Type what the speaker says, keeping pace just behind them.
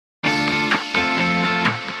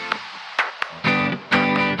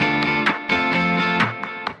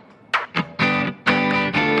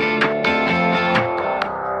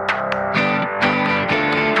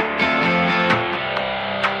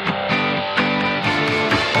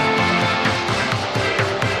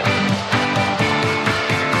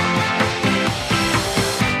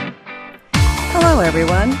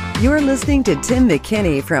everyone. You're listening to Tim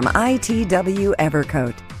McKinney from ITW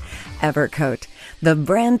Evercoat. Evercoat, the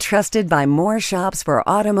brand trusted by more shops for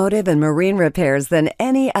automotive and marine repairs than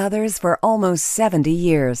any others for almost 70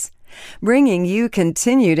 years. Bringing you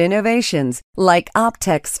continued innovations like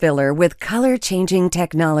Optex filler with color-changing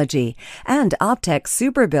technology and Optex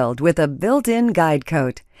Super Build with a built-in guide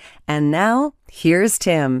coat. And now, here's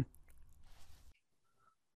Tim.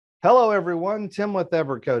 Hello, everyone. Tim with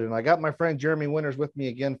Evercoat, and I got my friend Jeremy Winters with me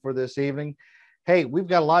again for this evening. Hey, we've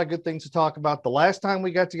got a lot of good things to talk about. The last time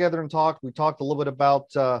we got together and talked, we talked a little bit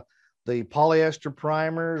about the polyester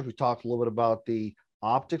primers. We talked a little bit about the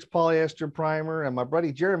Optex polyester primer, and my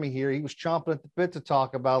buddy Jeremy here, he was chomping at the bit to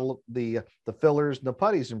talk about the fillers and the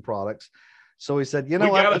putties and products. So he said, we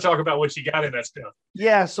got to talk about what you got in that stuff.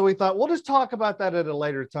 Yeah, so we thought we'll just talk about that at a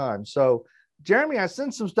later time. So Jeremy, I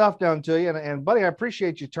sent some stuff down to you, and buddy, I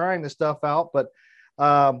appreciate you trying this stuff out, but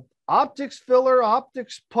Optex filler,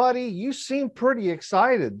 Optex putty, you seem pretty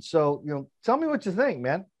excited. So, tell me what you think,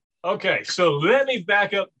 man. Okay, so let me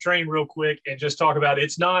back up the train real quick and just talk about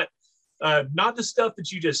it's not the stuff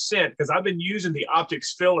that you just sent, because I've been using the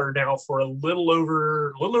Optex filler now for a little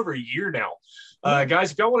over a year now.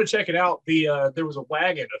 Guys, if y'all want to check it out, there was a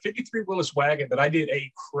wagon, a 53 Willis wagon that I did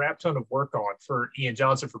a crap ton of work on for Ian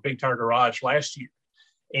Johnson for Big Tire Garage last year.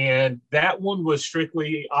 And that one was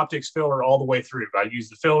strictly Optex filler all the way through. I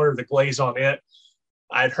used the filler, the glaze on it.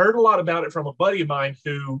 I'd heard a lot about it from a buddy of mine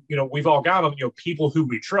who, we've all got them, people who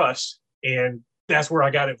we trust. And that's where I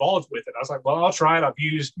got involved with it. I was like, well, I'll try it. I've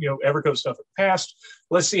used, Evercoat stuff in the past.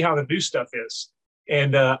 Let's see how the new stuff is.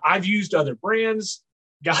 And I've used other brands.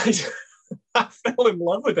 Guys, I fell in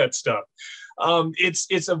love with that stuff.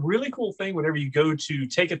 It's a really cool thing whenever you go to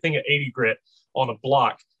take a thing of 80 grit on a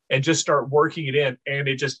block and just start working it in, and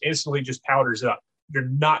it just instantly just powders up. You're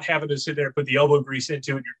not having to sit there and put the elbow grease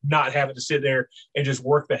into it. You're not having to sit there and just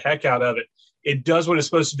work the heck out of it. It does what it's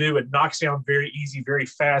supposed to do. It knocks down very easy, very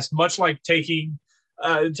fast, much like taking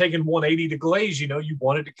 180 to glaze. You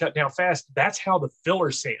want it to cut down fast. That's how the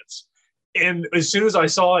filler sands. And as soon as I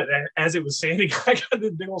saw it, as it was sanding, I got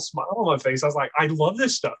this big old smile on my face. I was like, I love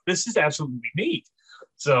this stuff. This is absolutely neat.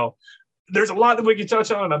 So there's a lot that we can touch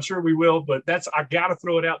on, and I'm sure we will, but I got to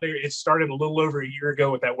throw it out there. It started a little over a year ago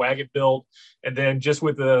with that wagon build. And then just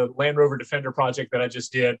with the Land Rover Defender project that I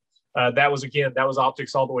just did, that was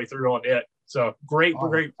Optex all the way through on it. So great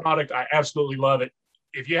product. I absolutely love it.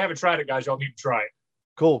 If you haven't tried it, guys, y'all need to try it.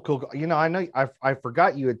 Cool. I know I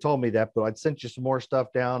forgot you had told me that, but I'd sent you some more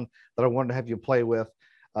stuff down that I wanted to have you play with,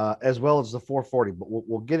 as well as the 440. But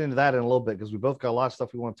we'll get into that in a little bit, because we both got a lot of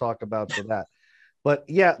stuff we want to talk about for that. But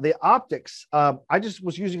yeah, the Optex, I just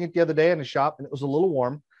was using it the other day in the shop, and it was a little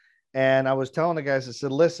warm. And I was telling the guys, I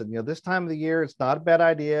said, listen, this time of the year, it's not a bad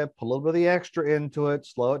idea. Put a little bit of the extra into it,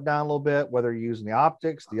 slow it down a little bit, whether you're using the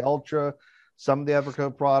Optex, the Ultra, some of the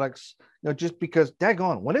Evercoat products, just because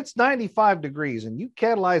daggone, when it's 95 degrees and you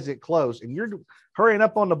catalyze it close and you're hurrying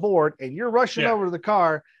up on the board and you're rushing over to the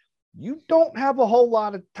car, you don't have a whole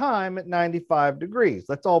lot of time at 95 degrees.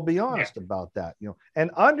 Let's all be honest about that,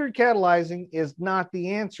 and under catalyzing is not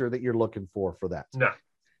the answer that you're looking for that. No.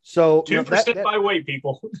 So 2% by weight,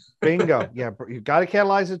 people. Bingo. Yeah. You've got to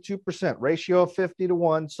catalyze at 2%, ratio of 50 to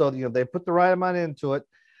 1. So, they put the right amount into it.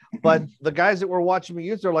 But the guys that were watching me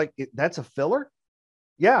use, they're like, that's a filler?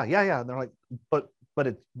 Yeah. And they're like, but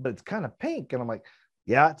it's kind of pink. And I'm like,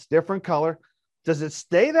 yeah, it's different color. Does it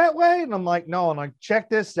stay that way? And I'm like, no. And I check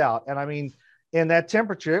this out. And I mean, in that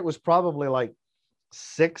temperature, it was probably like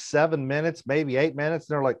 6-7 minutes, maybe 8 minutes.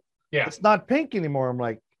 And they're like, it's not pink anymore. I'm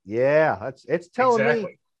like, yeah, it's telling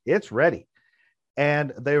me it's ready.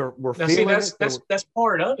 And they were now, feeling that's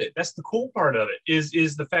part of it. That's the cool part of it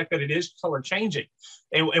is the fact that it is color changing.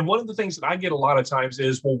 And one of the things that I get a lot of times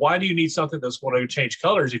is, well, why do you need something that's going to change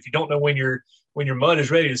colors if you don't know when your mud is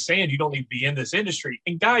ready to sand? You don't need to be in this industry.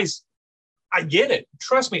 And guys, I get it.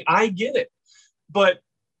 Trust me, I get it. But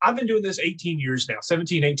I've been doing this 18 years now,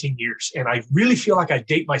 17, 18 years. And I really feel like I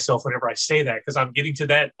date myself whenever I say that, because I'm getting to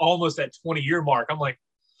that 20-year mark. I'm like,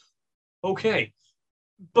 okay.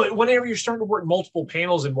 But whenever you're starting to work multiple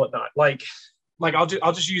panels and whatnot, like I'll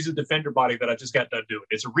just use the Defender body that I just got done doing.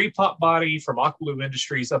 It's a repop body from Aqualoo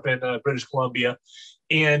Industries up in British Columbia.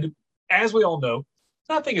 And as we all know,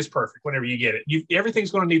 nothing is perfect whenever you get it.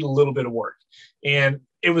 Everything's going to need a little bit of work. And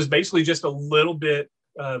it was basically just a little bit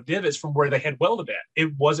of divots from where they had welded at.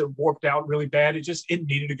 It wasn't warped out really bad. It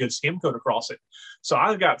needed a good skim coat across it. So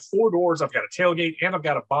I've got 4 doors, I've got a tailgate, and I've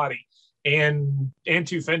got a body and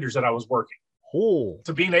 2 fenders that I was working.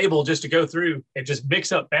 To being able just to go through and just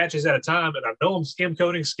mix up batches at a time. And I know I'm skim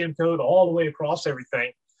coat all the way across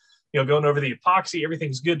everything, going over the epoxy,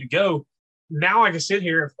 everything's good to go. now I can sit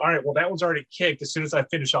here and, all right, well, that one's already kicked. As soon as I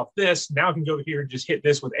finish off this, now I can go here and just hit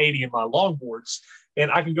this with 80 in my longboards,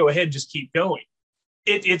 and I can go ahead and just keep going.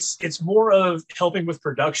 It's more of helping with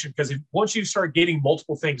production, because once you start getting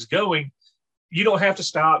multiple things going, you don't have to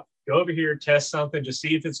stop, go over here, test something, just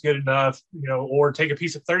see if it's good enough, or take a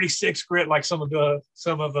piece of 36 grit like some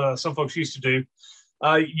folks used to do.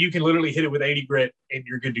 You can literally hit it with 80 grit and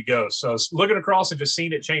you're good to go. So looking across and just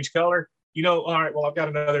seeing it change color, all right, well, I've got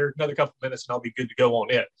another couple of minutes and I'll be good to go on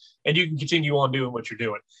it. And you can continue on doing what you're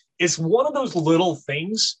doing. It's one of those little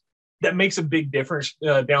things that makes a big difference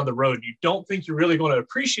down the road. You don't think you're really going to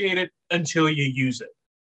appreciate it until you use it.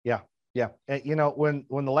 Yeah. Yeah. And,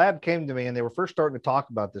 when the lab came to me and they were first starting to talk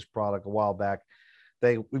about this product a while back,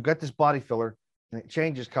 we've got this body filler and it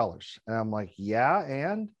changes colors. And I'm like, yeah.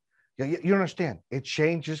 And you understand, it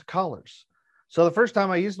changes colors. So the first time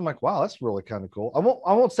I used it, I'm like, wow, that's really kind of cool.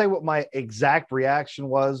 I won't say what my exact reaction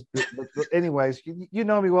was, but anyways, you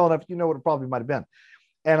know me well enough. You know what it probably might've been.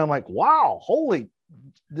 And I'm like, wow,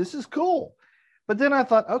 this is cool. But then I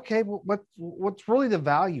thought, okay, well, what's really the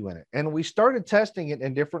value in it? And we started testing it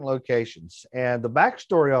in different locations. And the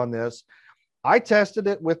backstory on this, I tested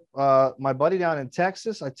it with my buddy down in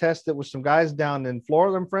Texas. I tested it with some guys down in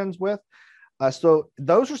Florida I'm friends with. So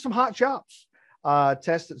those are some hot shops.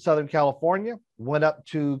 Tested Southern California, went up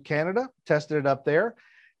to Canada, tested it up there.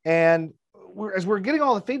 And as we're getting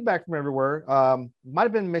all the feedback from everywhere, might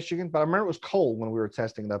have been Michigan, but I remember it was cold when we were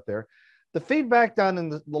testing it up there. The feedback down in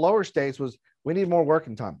the lower states was, we need more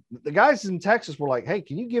working time. The guys in Texas were like, hey,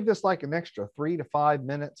 can you give this like an extra 3 to 5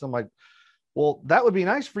 minutes? I'm like, well, that would be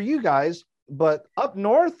nice for you guys, but up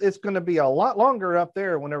north, it's going to be a lot longer up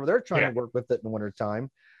there whenever they're trying to work with it in the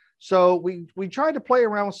wintertime. So we tried to play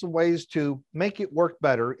around with some ways to make it work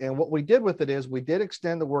better. And what we did with it is we did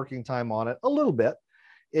extend the working time on it a little bit.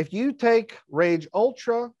 If you take Rage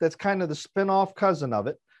Ultra, that's kind of the spin-off cousin of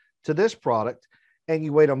it, to this product, and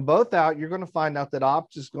you wait them both out, you're going to find out that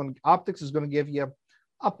Optics is going to give you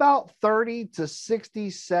about 30 to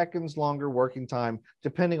 60 seconds longer working time,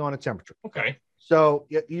 depending on the temperature. Okay. So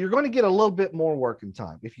you're going to get a little bit more working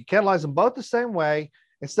time. If you catalyze them both the same way,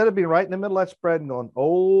 instead of being right in the middle of that spread and going,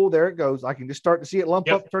 oh, there it goes, I can just start to see it lump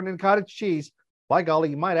up, turn into cottage cheese. By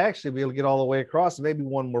golly, you might actually be able to get all the way across and maybe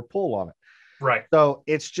one more pull on it. Right. So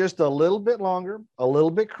it's just a little bit longer, a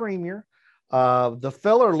little bit creamier. The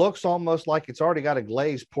filler looks almost like it's already got a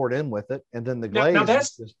glaze poured in with it. And then the glaze. Now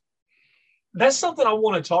that's something I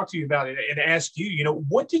want to talk to you about and ask you,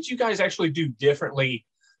 what did you guys actually do differently,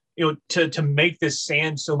 to make this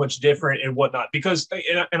sand so much different and whatnot? Because,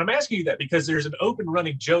 and I'm asking you that because there's an open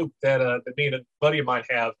running joke that me and a buddy of mine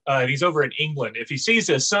have. He's over in England. If he sees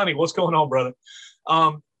this, Sonny, what's going on, brother?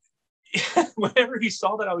 Whenever he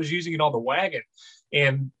saw that I was using it on the wagon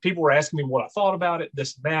and people were asking me what I thought about it,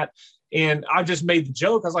 this and that. And I just made the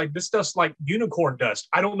joke. I was like, this stuff's like unicorn dust.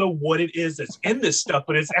 I don't know what it is that's in this stuff,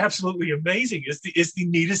 but it's absolutely amazing. It's the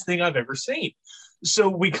neatest thing I've ever seen. So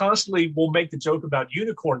we constantly will make the joke about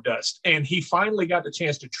unicorn dust. And he finally got the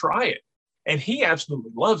chance to try it. And he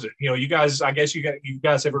absolutely loves it. You guys, I guess you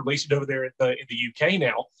guys have released it over there in the UK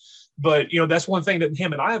now. But that's one thing that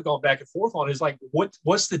him and I have gone back and forth on is like,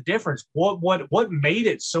 what's the difference? What made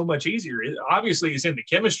it so much easier? Obviously, it's in the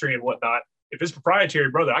chemistry and whatnot. If it's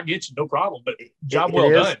proprietary, brother, I get you, no problem. But job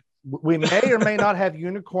well done. We may or may not have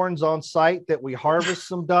unicorns on site that we harvest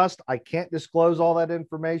some dust. I can't disclose all that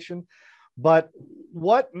information. But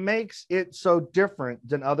what makes it so different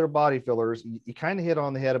than other body fillers, you kind of hit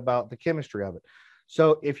on the head about the chemistry of it.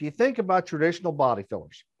 So if you think about traditional body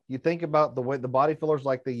fillers, you think about the way the body fillers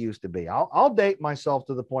like they used to be. I'll date myself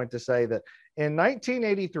to the point to say that in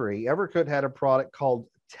 1983, Evercoat had a product called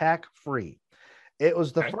Tack Free. It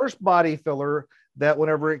was the first body filler that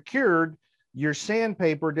whenever it cured, your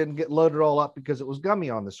sandpaper didn't get loaded all up because it was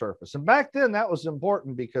gummy on the surface. And back then that was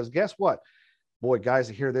important because guess what? Boy, guys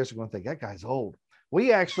that hear this are going to think that guy's old.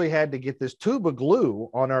 We actually had to get this tube of glue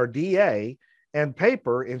on our DA and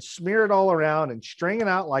paper and smear it all around and string it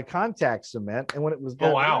out like contact cement. And when it was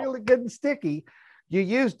really good and sticky, you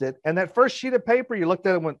used it. And that first sheet of paper, you looked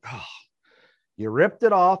at it and went, oh, you ripped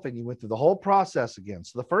it off and you went through the whole process again.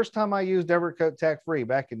 So the first time I used Evercoat Tack Free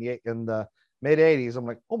back in the mid 80s, I'm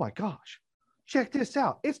like, oh my gosh, check this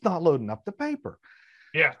out. It's not loading up the paper.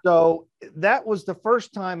 Yeah. So that was the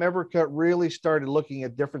first time Evercoat really started looking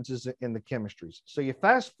at differences in the chemistries. So you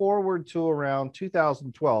fast forward to around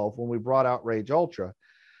 2012 when we brought out Rage Ultra,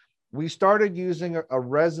 we started using a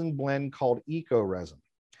resin blend called Eco Resin.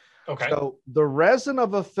 Okay. So the resin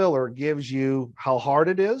of a filler gives you how hard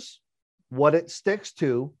it is, what it sticks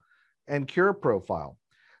to, and cure profile.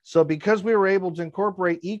 So because we were able to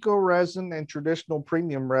incorporate eco resin and traditional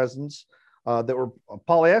premium resins, that were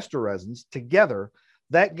polyester resins together.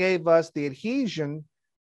 That gave us the adhesion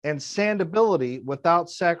and sandability without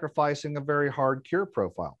sacrificing a very hard cure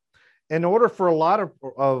profile. In order for a lot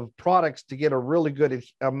of products to get a really good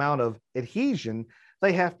amount of adhesion,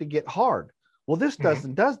 they have to get hard. Well, this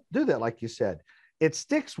does do that, like you said. It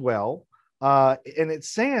sticks well, and it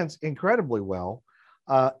sands incredibly well.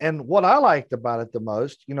 And what I liked about it the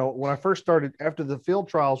most, when I first started, after the field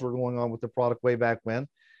trials were going on with the product way back when,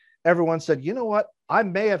 everyone said, you know what, I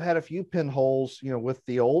may have had a few pinholes, with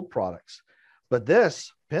the old products, but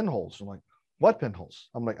this pinholes, I'm like, what pinholes?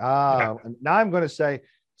 I'm like, now I'm going to say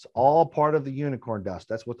it's all part of the unicorn dust.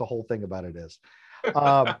 That's what the whole thing about it is.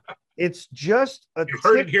 It's just you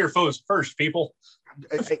heard it here first, people.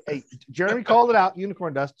 Jeremy called it out,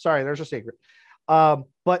 unicorn dust. Sorry, there's a secret.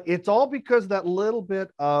 But it's all because that little bit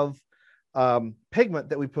of pigment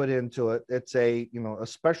that we put into it. It's a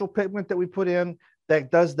special pigment that we put in that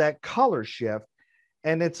does that color shift,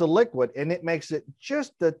 and it's a liquid, and it makes it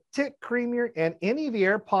just a tick creamier. And any of the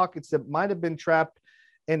air pockets that might have been trapped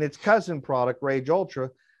in its cousin product, Rage Ultra,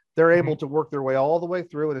 they're able to work their way all the way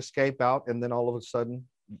through and escape out. And then all of a sudden,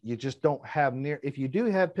 you just don't have if you do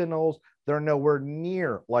have pinholes, they're nowhere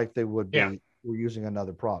near like they would be. We're using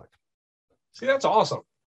another product. See, that's awesome.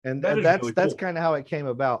 And that's really that's kind of how it came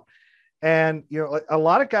about. And, a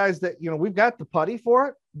lot of guys that, we've got the putty for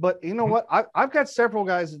it, but you know what? I've got several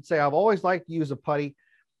guys that say, I've always liked to use a putty.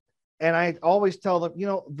 And I always tell them,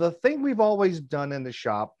 the thing we've always done in the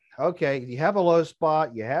shop, okay, you have a low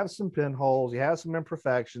spot, you have some pinholes, you have some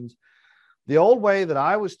imperfections. The old way that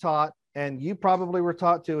I was taught, and you probably were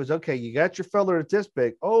taught to, is, okay, you got your filler at this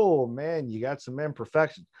big. Oh man, you got some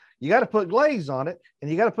imperfections. You got to put glaze on it,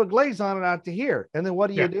 and you got to put glaze on it out to here. And then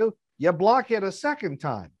what do? You block it a second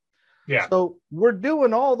time. Yeah. So we're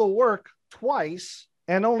doing all the work twice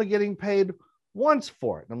and only getting paid once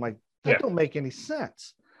for it. And I'm like, that don't make any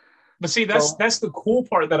sense. But see, that's the cool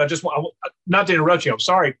part that I just want, not to interrupt you, I'm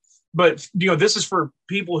sorry, but this is for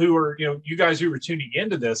people who are, you guys who are tuning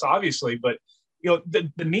into this, obviously, but the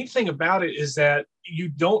neat thing about it is that you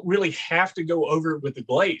don't really have to go over it with the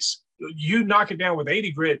glaze. You knock it down with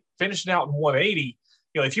 80 grit, finish it out in 180.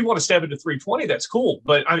 If you want to step into 320, that's cool.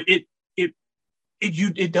 But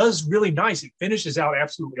it does really nice. It finishes out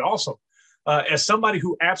absolutely awesome. As somebody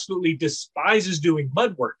who absolutely despises doing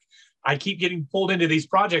mud work, I keep getting pulled into these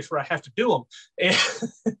projects where I have to do them.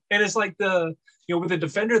 And it's like with the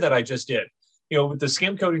Defender that I just did, with the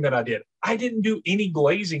skim coating that I did, I didn't do any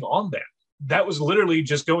glazing on that. That was literally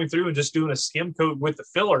just going through and just doing a skim coat with the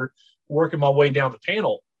filler, working my way down the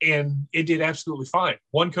panel. And it did absolutely fine.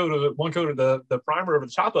 One coat of the primer over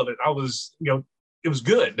the top of it, I was, it was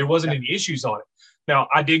good. There wasn't any issues on it. Now,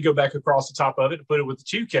 I did go back across the top of it and put it with the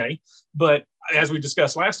 2K, but as we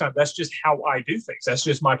discussed last time, that's just how I do things. That's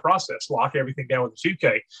just my process. Lock everything down with the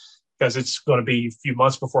 2K because it's going to be a few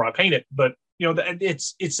months before I paint it. But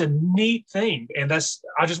it's a neat thing, and I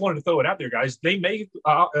just wanted to throw it out there, guys. They make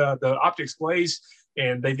the optics glaze,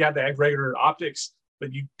 and they've got the regular optics,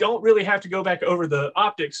 but you don't really have to go back over the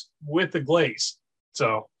optics with the glaze.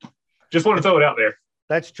 So, just want to throw it out there.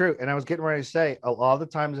 That's true. And I was getting ready to say, a lot of the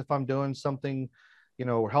times if I'm doing something,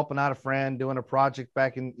 we're helping out a friend, doing a project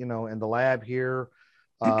back in, in the lab here,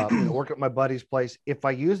 working at my buddy's place. If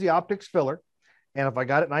I use the optics filler and if I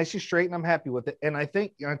got it nice and straight and I'm happy with it. And I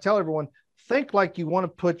think, I tell everyone, think like you want to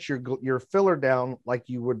put your filler down like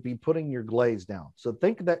you would be putting your glaze down. So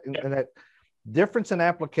think of that, in that difference in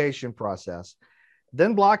application process.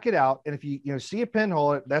 Then block it out. And if you see a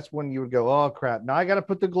pinhole, that's when you would go, oh crap, now I got to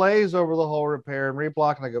put the glaze over the whole repair and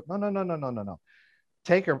reblock. And I go, no.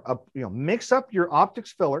 Take mix up your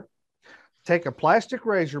optics filler, take a plastic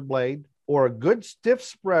razor blade or a good stiff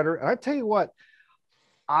spreader. And I tell you what,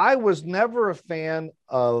 I was never a fan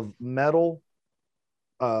of metal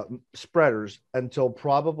spreaders until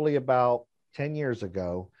probably about 10 years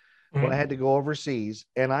ago when I had to go overseas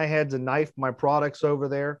and I had to knife my products over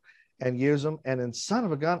there and use them. And then son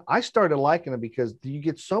of a gun, I started liking them because you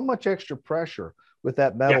get so much extra pressure with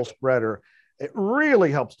that metal spreader. It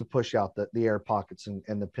really helps to push out the air pockets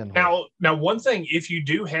and the pinhole. Now, one thing, if you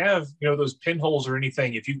do have, those pinholes or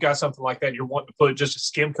anything, if you've got something like that, you're wanting to put just a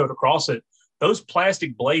skim coat across it, those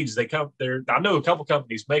plastic blades, I know a couple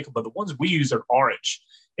companies make them, but the ones we use are orange.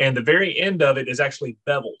 And the very end of it is actually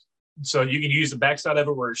beveled. So you can use the back side of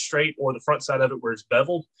it where it's straight or the front side of it where it's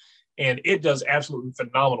beveled. And it does absolutely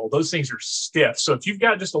phenomenal. Those things are stiff. So if you've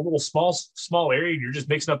got just a little small area and you're just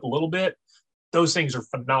mixing up a little bit, those things are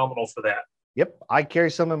phenomenal for that. Yep. I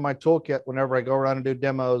carry some in my toolkit whenever I go around and do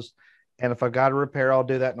demos. And if I've got a repair, I'll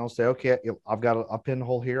do that. And I'll say, okay, I've got a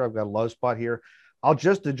pinhole here. I've got a low spot here. I'll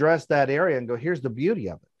just address that area and go, here's the beauty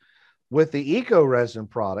of it. With the eco resin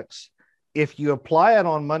products, if you apply it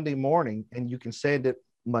on Monday morning, and you can sand it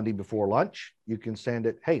Monday before lunch, you can sand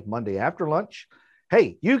it, hey, Monday after lunch,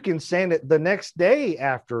 hey, you can sand it the next day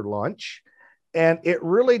after lunch, and it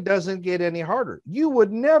really doesn't get any harder. You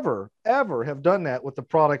would never, ever have done that with the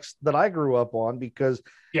products that I grew up on, because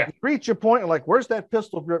you reach a point like, where's that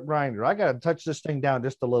pistol grip grinder? I got to touch this thing down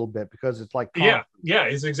just a little bit, because it's like concrete. Yeah,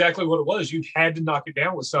 it's exactly what it was. You had to knock it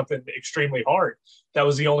down with something extremely hard. That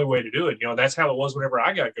was the only way to do it. That's how it was whenever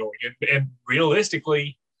I got going. And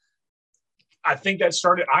realistically, I think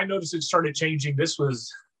I noticed it started changing. This was,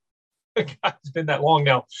 God, it's been that long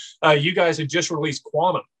now. You guys had just released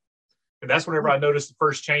Quantum. And that's whenever I noticed the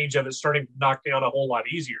first change of it starting to knock down a whole lot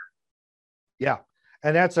easier. Yeah.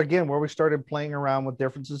 And that's, again, where we started playing around with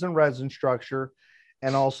differences in resin structure,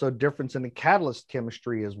 and also difference in the catalyst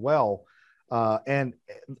chemistry as well. And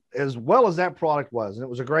as well as that product was, and it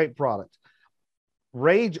was a great product,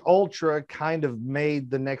 Rage Ultra kind of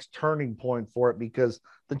made the next turning point for it, because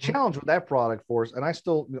the challenge with that product for us, and I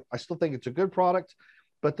still think it's a good product,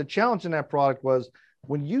 but the challenge in that product was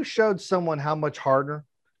when you showed someone how much harder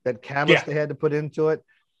that catalyst they had to put into it.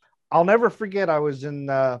 I'll never forget, I was in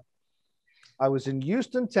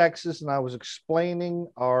Houston, Texas, and I was explaining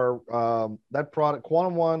our that product,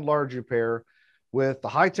 Quantum One large repair, with the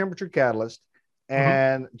high temperature catalyst.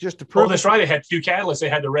 And just to prove, that's right, it had two catalysts. They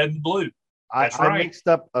had the red and the blue. I mixed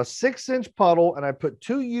up a 6-inch puddle, and I put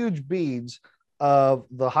 2 huge beads of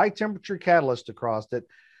the high temperature catalyst across it,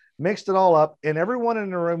 mixed it all up, and everyone in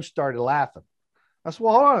the room started laughing. I said,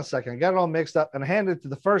 well, hold on a second. I got it all mixed up, and I handed it to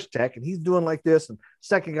the first tech, and he's doing like this, and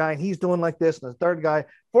second guy, and he's doing like this, and the third guy,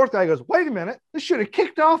 fourth guy goes, wait a minute, this should have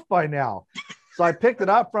kicked off by now. So I picked it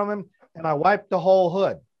up from him, and I wiped the whole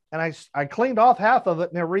hood, and I cleaned off half of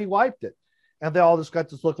it, and I re-wiped it. And they all just got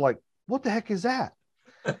this look like, what the heck is that?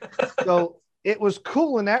 So it was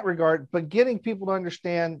cool in that regard, but getting people to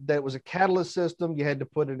understand that it was a catalyst system, you had to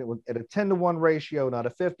put it at a 10-to-1 ratio, not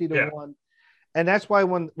a 50-to-1. And that's why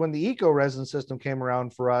when the eco resin system came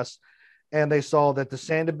around for us, and they saw that the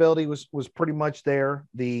sandability was pretty much there,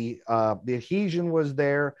 the adhesion was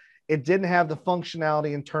there, it didn't have the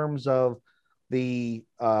functionality in terms of the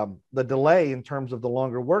delay in terms of the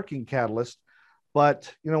longer working catalyst.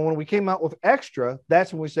 But when we came out with Extra,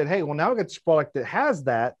 that's when we said, hey, well, now we got this product that has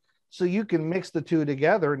that, so you can mix the two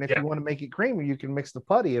together, and if you want to make it creamy, you can mix the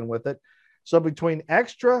putty in with it. So between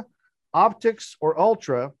Extra, Optics, or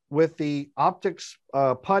Ultra, with the Optics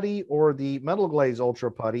putty or the Metal Glaze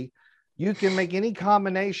Ultra putty, you can make any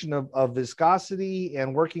combination of viscosity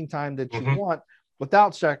and working time that you want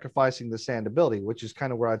without sacrificing the sandability, which is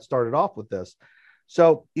kind of where I'd started off with this.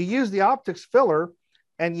 So you use the Optics filler,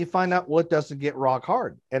 and you find out, well, it doesn't get rock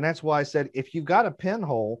hard. And that's why I said, if you've got a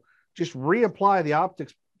pinhole, just reapply the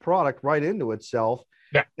Optics product right into itself,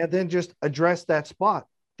 and then just address that spot.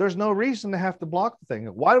 There's no reason to have to block the thing.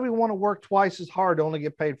 Why do we want to work twice as hard to only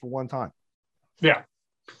get paid for one time? Yeah.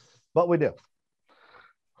 But we do.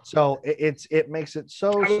 So it makes it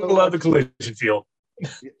so. I love the collision field.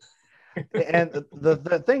 And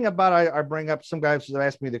the thing about I bring up, some guys have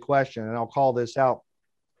asked me the question, and I'll call this out.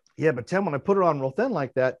 Yeah, but Tim, when I put it on real thin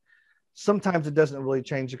like that, sometimes it doesn't really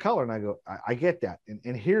change the color. And I go, I get that.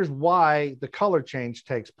 And here's why the color change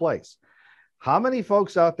takes place. How many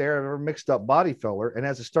folks out there have ever mixed up body filler, and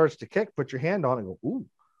as it starts to kick, put your hand on it and go, ooh,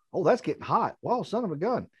 oh, that's getting hot. Wow, son of a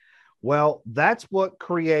gun. Well, that's what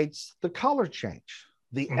creates the color change.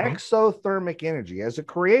 The exothermic energy, as it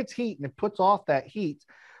creates heat and it puts off that heat,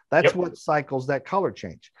 that's what cycles that color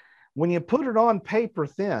change. When you put it on paper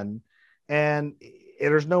thin and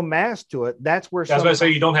there's no mass to it, that's where I was going to say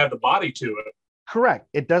you don't have the body to it. Correct.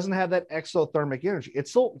 It doesn't have that exothermic energy. It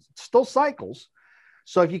still cycles.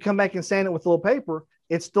 So if you come back and sand it with a little paper,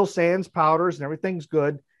 it still sands, powders, and everything's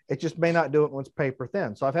good. It just may not do it when it's paper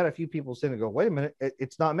thin. So I've had a few people sit and go, wait a minute,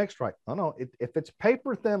 it's not mixed right. Oh, no, if it's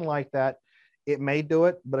paper thin like that, it may do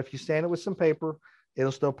it. But if you sand it with some paper,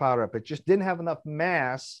 it'll still powder up. It just didn't have enough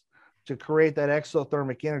mass to create that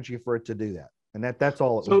exothermic energy for it to do that. And that's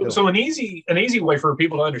all. So an easy way for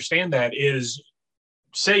people to understand that is,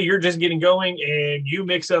 say you're just getting going and you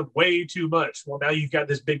mix up way too much. Well, now you've got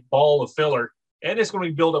this big ball of filler, and it's going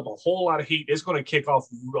to build up a whole lot of heat. It's going to kick off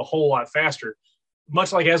a whole lot faster.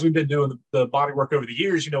 Much like as we've been doing the body work over the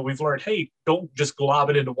years, we've learned, hey, don't just glob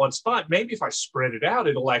it into one spot. Maybe if I spread it out,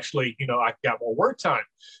 it'll actually, I got more work time.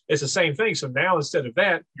 It's the same thing. So now instead of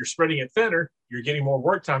that, you're spreading it thinner, you're getting more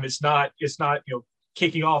work time. It's not,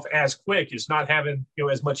 kicking off as quick. It's not having,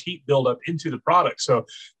 as much heat build up into the product. So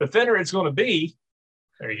the thinner it's going to be,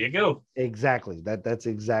 there you go. Exactly. That's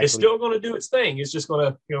exactly. It's still going to do its thing. It's just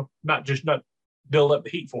going to, not build up the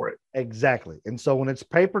heat for it. Exactly. And so when it's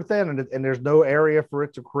paper thin and there's no area for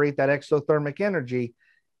it to create that exothermic energy,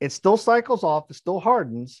 it still cycles off, it still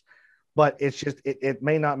hardens, but it's just, it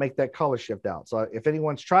may not make that color shift out. So if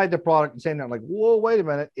anyone's tried the product and saying that, like, whoa, wait a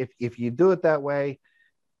minute, if you do it that way,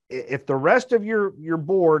 if the rest of your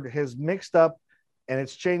board has mixed up and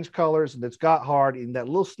it's changed colors and it's got hard, and that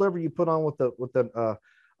little sliver you put on with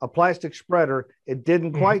a plastic spreader, it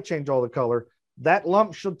didn't quite change all the color, that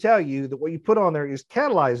lump should tell you that what you put on there is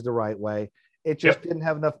catalyzed the right way. It just didn't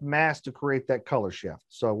have enough mass to create that color shift.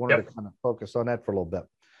 So I wanted to kind of focus on that for a little bit.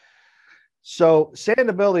 So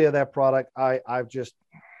sandability of that product, I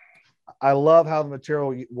love how the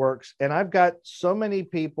material works. And I've got so many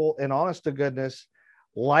people, in honest to goodness,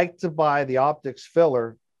 like to buy the optics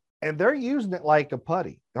filler, and they're using it like a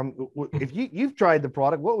putty. If you've tried the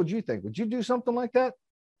product, what would you think? Would you do something like that?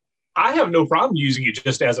 I have no problem using it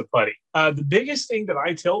just as a putty. The biggest thing that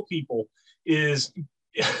I tell people is,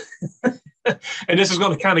 and this is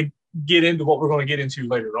going to kind of get into what we're going to get into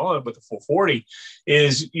later on with the 440,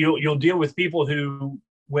 is you'll deal with people who,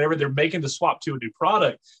 whenever they're making the swap to a new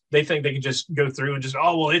product, they think they can just go through and just,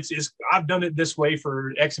 oh, well, it's I've done it this way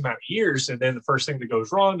for X amount of years. And then the first thing that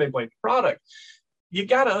goes wrong, they blame the product. You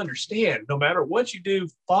got to understand, no matter what you do,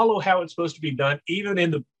 follow how it's supposed to be done, even in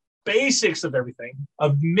the basics of everything,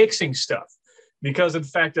 of mixing stuff, because of the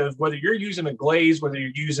fact of whether you're using a glaze, whether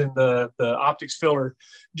you're using the optics filler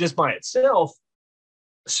just by itself,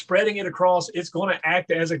 spreading it across, it's going to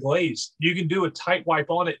act as a glaze. You can do a tight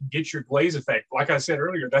wipe on it and get your glaze effect. Like I said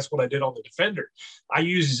earlier, that's what I did on the Defender. I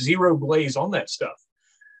use zero glaze on that stuff.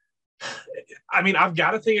 I mean, I've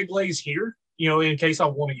got a thing of glaze here, in case I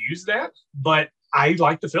want to use that, but I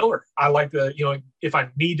like the filler. I like if I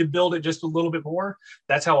need to build it just a little bit more,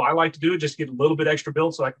 that's how I like to do it, just get a little bit extra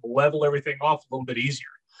build so I can level everything off a little bit easier.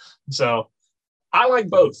 So I like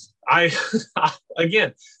both.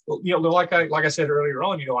 Again, like I said earlier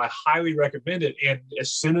on, I highly recommend it. And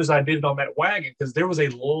as soon as I did it on that wagon, because there was a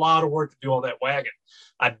lot of work to do on that wagon,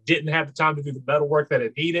 I didn't have the time to do the metal work that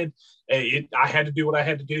it needed. I had to do what I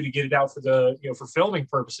had to do to get it out for for filming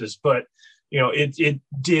purposes. But it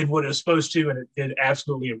did what it was supposed to, and it did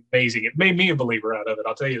absolutely amazing. It made me a believer out of it.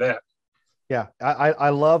 I'll tell you that. Yeah, I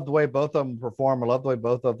love the way both of them perform. I love the way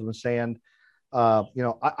both of them sand. I'm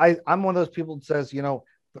one of those people that says,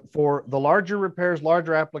 for the larger repairs,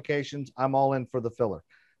 larger applications, I'm all in for the filler.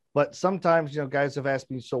 But sometimes, guys have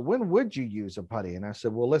asked me, so when would you use a putty? And I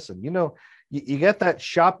said, well, listen, you get that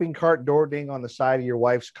shopping cart door ding on the side of your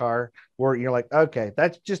wife's car where you're like, okay,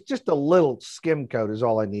 that's just a little skim coat is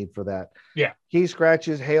all I need for that. Yeah. Key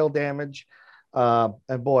scratches, hail damage.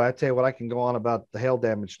 And boy, I tell you what, I can go on about the hail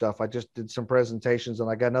damage stuff. I just did some presentations and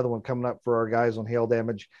I got another one coming up for our guys on hail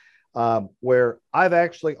damage, where I've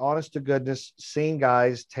actually, honest to goodness, seen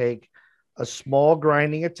guys take a small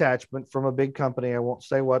grinding attachment from a big company. I won't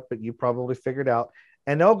say what, but you probably figured out,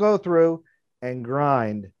 and they'll go through and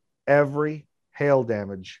grind every hail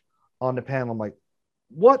damage on the panel. I'm like,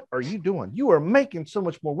 what are you doing? You are making so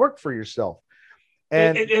much more work for yourself.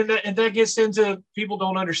 And that gets into, people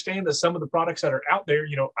don't understand that some of the products that are out there,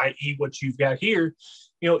 i.e. what you've got here,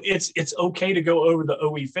 it's okay to go over the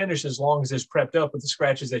OE finish as long as it's prepped up with the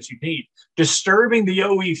scratches that you need. Disturbing the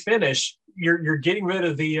OE finish, you're getting rid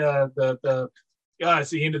of it's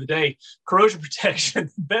the end of the day, corrosion protection,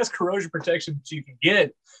 best corrosion protection that you can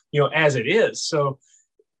get, as it is. So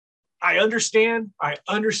I understand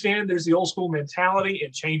there's the old school mentality,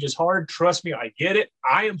 and change is hard. Trust me, I get it.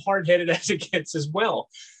 I am hard-headed as it gets as well.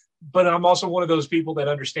 But I'm also one of those people that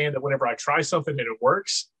understand that whenever I try something and it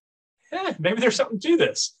works, maybe there's something to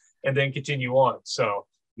this, and then continue on. So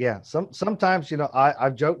yeah, sometimes,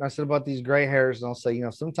 I've joked and I said about these gray hairs, and I'll say,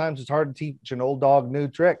 sometimes it's hard to teach an old dog new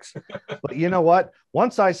tricks. But you know what?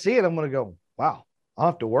 Once I see it, I'm going to go, wow, I'll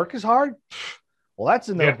have to work as hard. Well, that's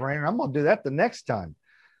a no-brainer. I'm going to do that the next time.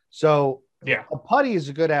 So yeah, a putty is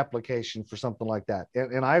a good application for something like that.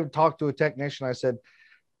 And I talked to a technician. I said,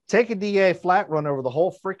 take a DA flat, run over the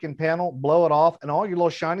whole freaking panel, blow it off, and all your little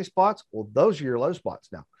shiny spots, well, those are your low spots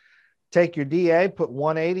now. Take your DA, put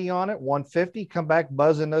 180 on it, 150, come back,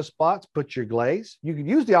 buzz in those spots, put your glaze. You could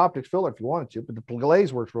use the optics filler if you wanted to, but the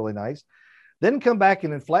glaze works really nice. Then come back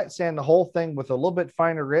and then flat sand the whole thing with a little bit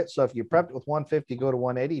finer grit. So if you prepped it with 150, go to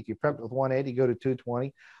 180. If you prepped it with 180, go to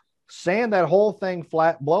 220. Sand that whole thing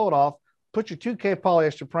flat, blow it off, put your 2K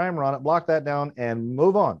polyester primer on it, block that down, and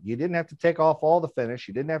move on. You didn't have to take off all the finish.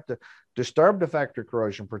 You didn't have to disturb the factory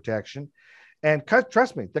corrosion protection. And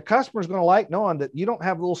trust me, the customer's going to like knowing that you don't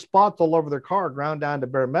have little spots all over their car ground down to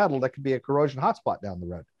bare metal that could be a corrosion hotspot down the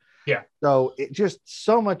road. Yeah. So it's just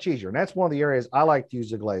so much easier. And that's one of the areas I like to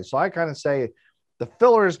use the glaze. So I kind of say The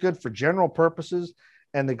filler is good for general purposes,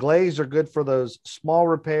 and the glaze are good for those small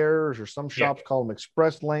repairs, or some shops call them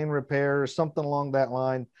express lane repairs, something along that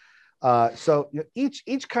line. So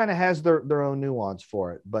each kind of has their own nuance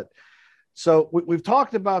for it. But so we've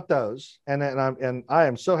talked about those, and I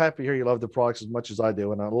am so happy to hear you love the products as much as I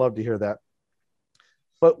do, and I'd love to hear that.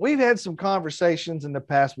 But we've had some conversations in the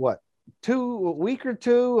past, a week or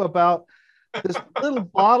two, about this little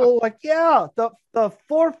bottle, like, the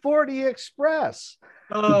 440 Express.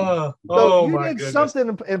 So you my did goodness.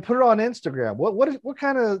 something and put it on Instagram. What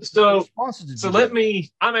kind of responses did you get?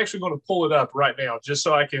 I'm actually going to pull it up right now just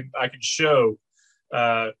so I can show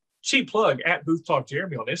cheap plug at Booth Talk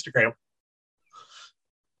Jeremy on Instagram.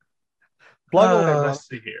 Plug away, let's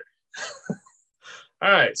see here.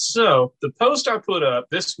 All right, so the post I put up,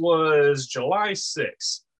 this was July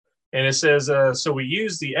 6th. And it says, so we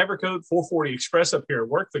use the Evercoat 440 Express up here at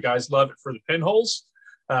work. The guys love it for the pinholes.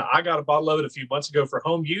 I got a bottle of it a few months ago for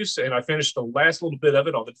home use, and I finished the last little bit of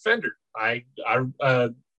it on the Defender.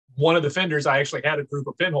 One of the Defenders, I actually had a group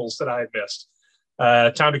of pinholes that I had missed.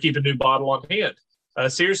 Time to keep a new bottle on hand.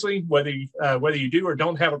 Seriously, whether you do or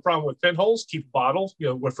don't have a problem with pinholes, keep a bottle,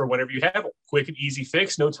 for whenever you have it. Quick and easy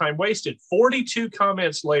fix, no time wasted. 42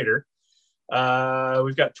 comments later.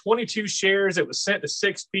 We've got 22 shares. It was sent to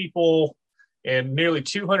 6 people, and nearly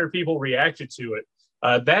 200 people reacted to it.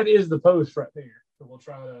 That is the post right there. So we'll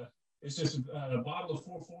try to. It's just a bottle of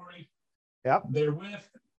 440. Yep. They're with.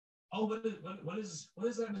 Oh, what is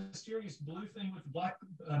that mysterious blue thing with the black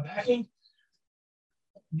backing?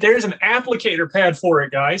 There's an applicator pad for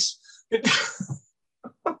it, guys.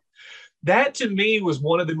 That to me was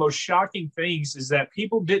one of the most shocking things, is that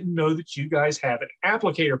people didn't know that you guys have an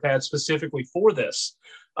applicator pad specifically for this.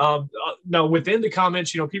 Now, within the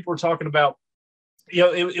comments, people were talking about,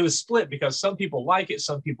 it was split because some people like it,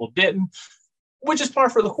 some people didn't, which is par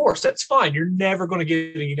for the course. That's fine. You're never going to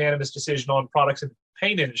get a unanimous decision on products in the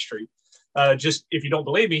paint industry. Just if you don't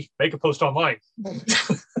believe me, make a post online.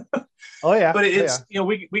 Oh yeah, but it's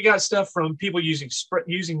we got stuff from people using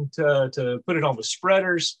to put it on with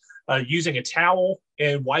spreaders, using a towel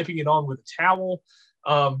and wiping it on with a towel.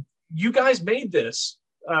 You guys made this.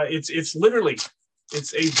 It's literally a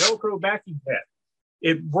Velcro backing pad.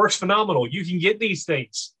 It works phenomenal. You can get these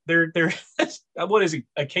things. They're what is it?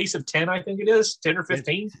 A case of 10, I think it is 10 or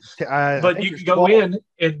 15. But you can go 12. In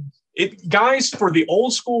and it, guys, for the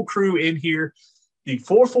old school crew in here. The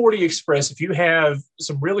 440 Express, if you have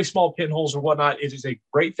some really small pinholes or whatnot, it is a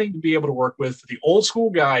great thing to be able to work with. For the old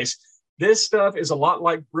school guys, this stuff is a lot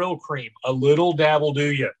like Brill Cream. A little dabble do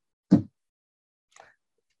you.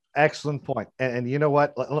 Excellent point. And you know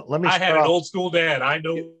what? Let me. I had an old school dad. I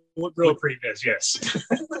know what Brill Cream is. Yes.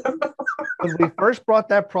 When we first brought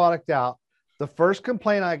that product out, the first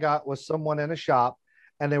complaint I got was someone in a shop,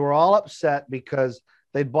 and they were all upset because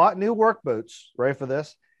they'd bought new work boots. Ready for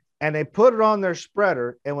this? And they put it on their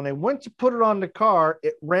spreader. And when they went to put it on the car,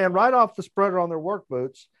 it ran right off the spreader on their work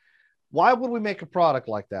boots. Why would we make a product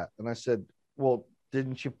like that? And I said, well,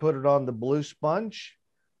 didn't you put it on the blue sponge?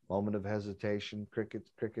 Moment of hesitation,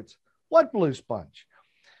 crickets. What blue sponge?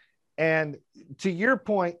 And to your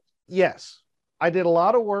point, yes, I did a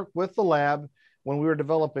lot of work with the lab when we were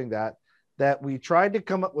developing that we tried to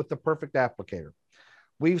come up with the perfect applicator.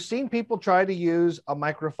 We've seen people try to use a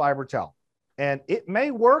microfiber towel. And it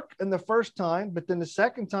may work in the first time, but then the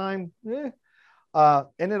second time, and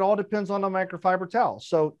it all depends on the microfiber towel.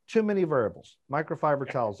 So too many variables. Microfiber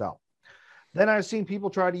towels out. Then I've seen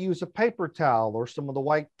people try to use a paper towel or some of the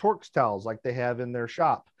white Torx towels like they have in their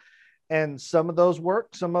shop. And some of those work,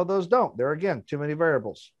 some of those don't. There again, too many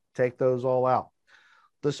variables. Take those all out.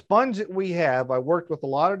 The sponge that we have, I worked with a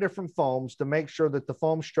lot of different foams to make sure that the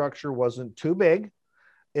foam structure wasn't too big.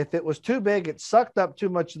 If it was too big, it sucked up too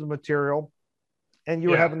much of the material. And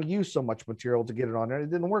you were having to use so much material to get it on there.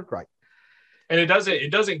 It didn't work right. And it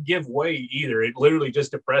doesn't give way either. It literally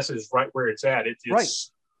just depresses right where it's at.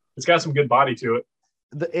 It's got some good body to it.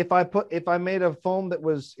 If I made a foam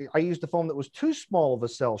I used a foam that was too small of a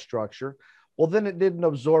cell structure, well, then it didn't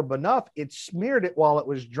absorb enough. It smeared it while it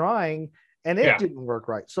was drying, and it didn't work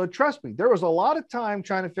right. So trust me, there was a lot of time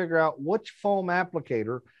trying to figure out which foam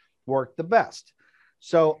applicator worked the best.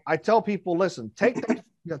 So I tell people, listen,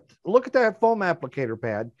 look at that foam applicator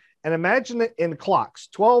pad and imagine it in clocks,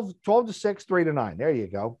 12 to 6, 3 to 9. There you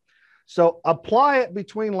go. So apply it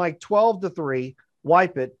between like 12 to 3,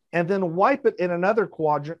 wipe it, and then wipe it in another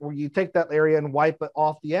quadrant where you take that area and wipe it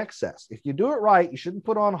off the excess. If you do it right, you shouldn't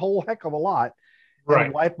put on a whole heck of a lot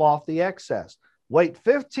and wipe off the excess. Wait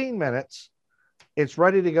 15 minutes. It's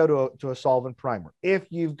ready to go to a solvent primer.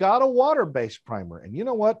 If you've got a water-based primer, and you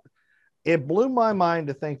know what? It blew my mind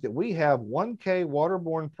to think that we have 1K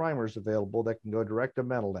waterborne primers available that can go direct to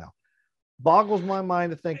metal now. Boggles my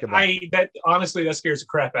mind to think about. Honestly, that scares the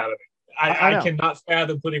crap out of me. I cannot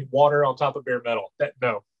fathom putting water on top of bare metal.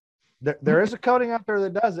 No. There is a coating out there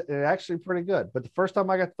that does it, and it's actually pretty good. But the first time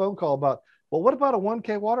I got the phone call about, well, what about a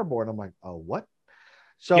 1K waterborne? I'm like, oh, what?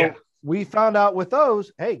 So we found out with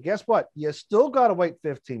those, hey, guess what? You still got to wait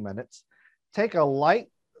 15 minutes. Take a light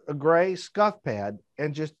gray scuff pad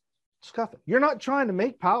and just scuff it. You're not trying to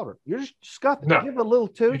make powder. You're just scuff it. No. Give it a little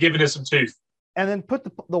tooth. You're giving it some tooth. And then put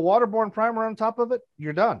the waterborne primer on top of it.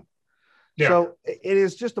 You're done. Yeah. So it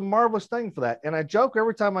is just a marvelous thing for that. And I joke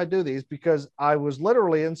every time I do these because I was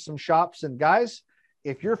literally in some shops, and guys,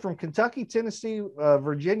 if you're from Kentucky, Tennessee,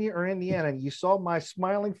 Virginia, or Indiana, and you saw my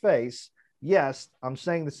smiling face, yes, I'm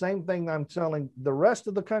saying the same thing I'm telling the rest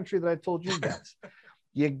of the country that I told you guys.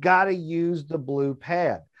 You got to use the blue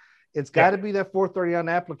pad. It's got to be that 430 on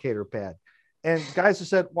applicator pad. And guys have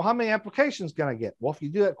said, well, how many applications can I get? Well, if you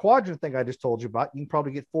do that quadrant thing I just told you about, you can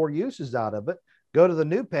probably get 4 uses out of it. Go to the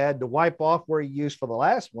new pad to wipe off where you used for the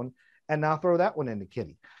last one, and now throw that one in the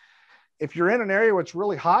kitty. If you're in an area where it's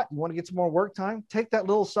really hot, you want to get some more work time, take that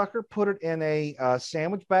little sucker, put it in a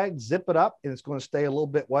sandwich bag, zip it up, and it's going to stay a little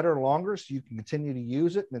bit wetter longer so you can continue to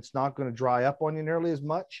use it, and it's not going to dry up on you nearly as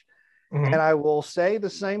much. Mm-hmm. And I will say the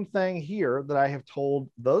same thing here that I have told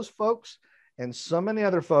those folks and so many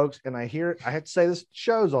other folks, and I have to say this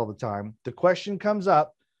shows all the time. The question comes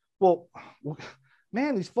up, well,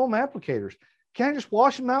 man, these foam applicators, can I just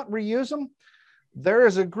wash them out and reuse them? There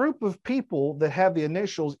is a group of people that have the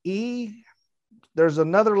initials E. There's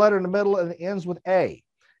another letter in the middle and it ends with A.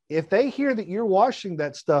 If they hear that you're washing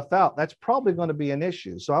that stuff out, that's probably going to be an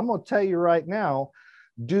issue. So I'm going to tell you right now,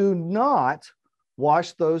 do not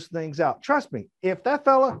wash those things out. Trust me, if that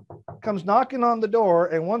fella comes knocking on the door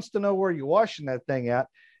and wants to know where you're washing that thing at,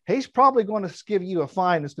 he's probably going to give you a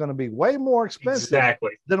fine that's going to be way more expensive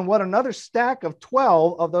than what another stack of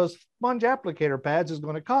 12 of those sponge applicator pads is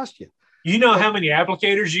going to cost you. You know how many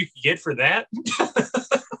applicators you can get for that?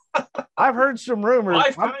 I've heard some rumors.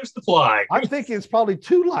 Lifetime supply. I'm thinking it's probably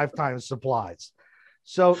 2 lifetime supplies.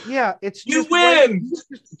 So yeah, it's you win.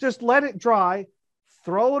 Just let it dry,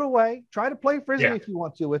 throw it away, try to play frisbee if you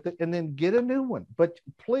want to with it, and then get a new one. But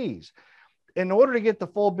please, in order to get the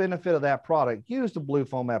full benefit of that product, use the blue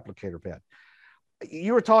foam applicator pad.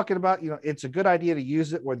 You were talking about, it's a good idea to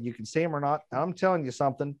use it whether you can see them or not. I'm telling you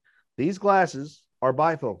something. These glasses are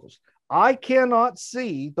bifocals. I cannot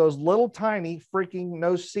see those little tiny freaking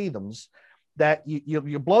no-see-thems that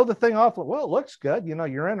you blow the thing off. Well, it looks good.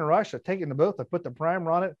 You're in a rush. I take it in the booth. I put the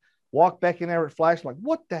primer on it, walk back in there with flash. Like,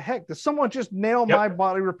 what the heck? Did someone just nail my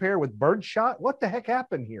body repair with birdshot? What the heck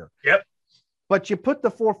happened here? Yep. But you put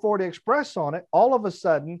the 440 Express on it, all of a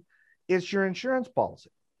sudden, it's your insurance policy.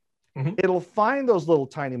 Mm-hmm. It'll find those little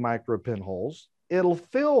tiny micro pinholes. It'll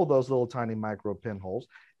fill those little tiny micro pinholes,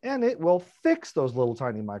 and it will fix those little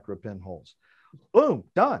tiny micro pinholes. Boom,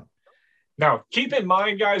 done. Now, keep in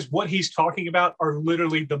mind, guys, what he's talking about are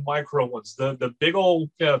literally the micro ones, the big old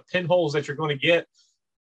pinholes that you're going to get.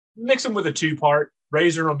 Mix them with a 2-part.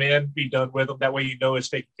 Razor them in, be done with them. That way, it's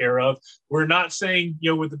taken care of. We're not saying,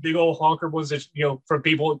 with the big old honker ones that, for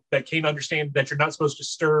people that can't understand that you're not supposed to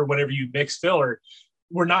stir whenever you mix filler.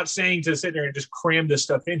 We're not saying to sit there and just cram this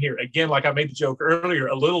stuff in here. Again, like I made the joke earlier,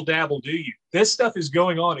 a little dab will do you. This stuff is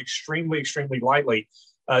going on extremely, extremely lightly.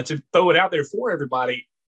 To throw it out there for everybody,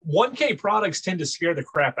 1K products tend to scare the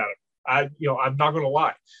crap out of it. I'm not going to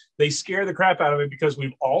lie. They scare the crap out of it because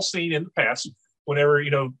we've all seen in the past, whenever,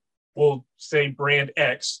 we'll say brand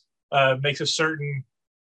X makes a certain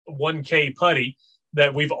 1K putty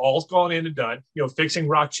that we've all gone in and done, fixing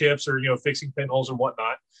rock chips or, fixing pinholes or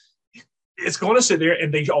whatnot. It's going to sit there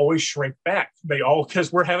and they always shrink back.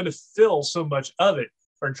 Because we're having to fill so much of it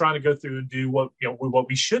or trying to go through and do what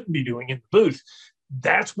we shouldn't be doing in the booth.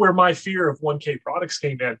 That's where my fear of 1K products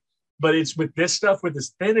came in. But it's with this stuff, with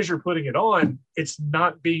as thin as you're putting it on, it's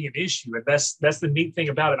not being an issue. And that's the neat thing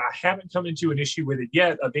about it. I haven't come into an issue with it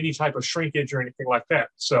yet of any type of shrinkage or anything like that.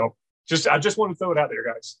 So I just want to throw it out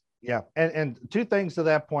there, guys. Yeah. And 2 things to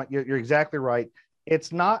that point. You're exactly right.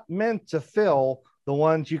 It's not meant to fill the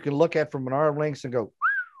ones you can look at from an arm length and go,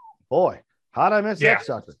 boy, how did I miss that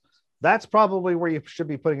sucker? That's probably where you should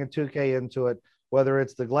be putting a 2K into it, whether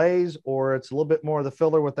it's the glaze or it's a little bit more of the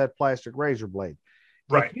filler with that plastic razor blade.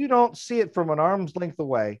 Right. If you don't see it from an arm's length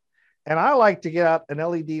away, and I like to get out an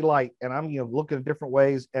LED light and I'm, looking at different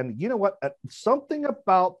ways. And you know what? Something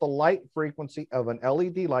about the light frequency of an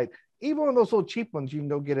LED light, even on those little cheap ones, you can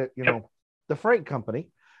go get it, the freight company.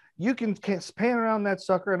 You can pan around that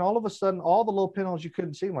sucker, and all of a sudden, all the little pinholes you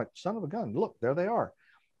couldn't see, I'm like, son of a gun, look, there they are.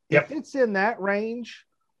 Yep. If it's in that range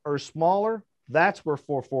or smaller, that's where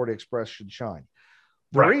 440 Express should shine.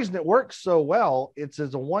 The reason it works so well, it's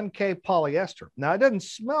as a 1K polyester. Now, it doesn't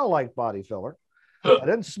smell like body filler. It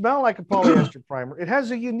doesn't smell like a polyester primer. It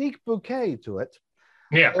has a unique bouquet to it.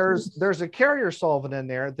 Yeah. There's a carrier solvent in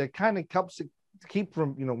there that kind of helps it keep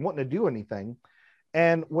from, wanting to do anything.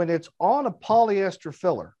 And when it's on a polyester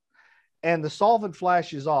filler and the solvent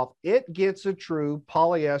flashes off, it gets a true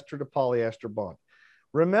polyester to polyester bond.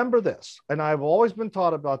 Remember this, and I've always been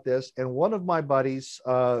taught about this, and one of my buddies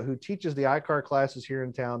who teaches the iCar classes here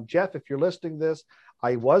in town, Jeff, if you're listening to this,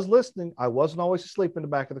 I was listening. I wasn't always asleep in the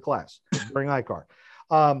back of the class during iCar,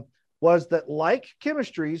 was that like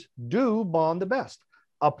chemistries do bond the best.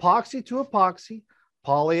 Epoxy to epoxy,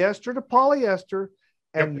 polyester to polyester,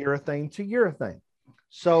 and urethane to urethane.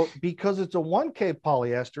 So because it's a 1K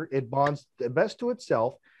polyester, it bonds the best to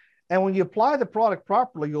itself. And when you apply the product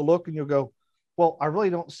properly, you'll look and you'll go, well, I really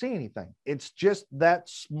don't see anything. It's just that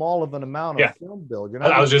small of an amount of film build.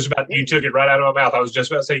 I was just about, you took it right out of my mouth. I was just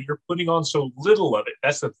about to say, you're putting on so little of it.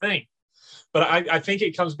 That's the thing. But I think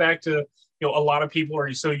it comes back to, a lot of people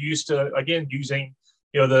are so used to, again, using,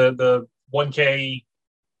 the 1K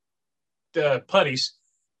putties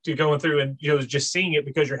to going through and, just seeing it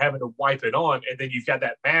because you're having to wipe it on. And then you've got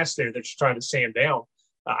that mass there that you're trying to sand down.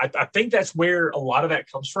 I think that's where a lot of that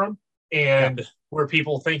comes from. And where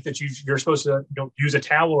people think that you're supposed to use a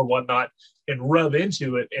towel or whatnot and rub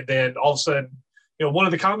into it. And then all of a sudden, one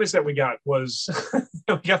of the comments that we got was,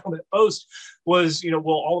 we got on that post was, well,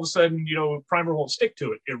 all of a sudden, primer won't stick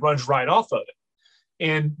to it. It runs right off of it.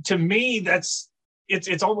 And to me,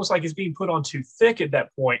 it's almost like it's being put on too thick at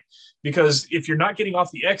that point, because if you're not getting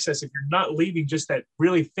off the excess, if you're not leaving just that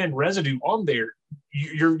really thin residue on there,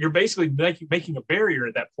 you're basically making a barrier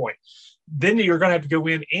at that point. Then you're going to have to go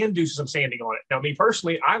in and do some sanding on it. Now, me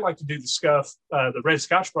personally, I like to do the scuff, the red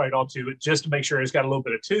Scotch-Brite onto it, just to make sure it's got a little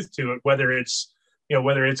bit of tooth to it, whether it's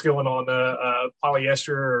going on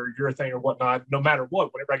polyester or urethane or whatnot. No matter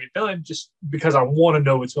what, whenever I get done, just because I want to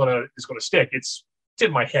know it's going to stick. It's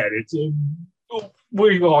in my head.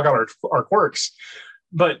 We all got our quirks,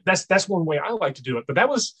 but that's one way I like to do it. But there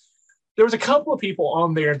was a couple of people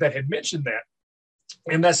on there that had mentioned that.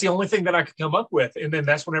 And that's the only thing that I could come up with. And then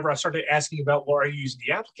that's whenever I started asking about, well, are you using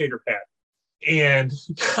the applicator pad? And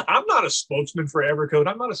I'm not a spokesman for Evercoat.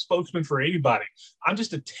 I'm not a spokesman for anybody. I'm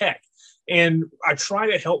just a tech. And I try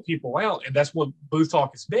to help people out. And that's what Booth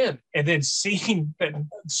Talk has been. And then seeing that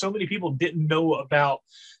so many people didn't know about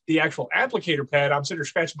the actual applicator pad, I'm sitting there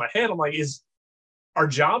scratching my head. I'm like, are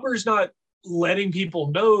jobbers not letting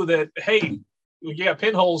people know that, hey, you got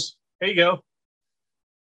pinholes, there you go.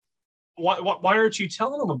 Why aren't you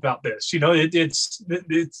telling them about this?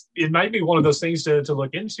 It might be one of those things to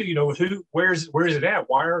look into. Where is it at?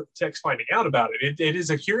 Why aren't techs finding out about it? It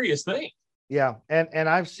is a curious thing. Yeah, and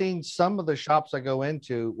I've seen some of the shops I go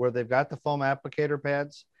into where they've got the foam applicator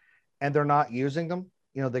pads and they're not using them.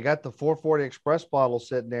 They got the 440 Express bottle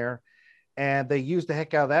sitting there and they use the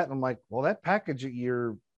heck out of that. And I'm like, well, that package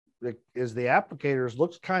the applicators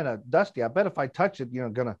looks kind of dusty. I bet if I touch it,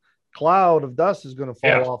 cloud of dust is going to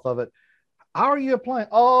fall off of it. How are you applying?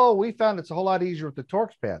 Oh, we found it's a whole lot easier with the Torx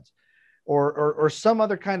pads or some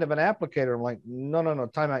other kind of an applicator. I'm like, no,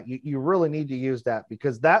 time out. You really need to use that,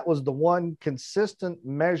 because that was the one consistent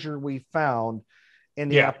measure we found in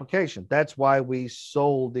the application. That's why we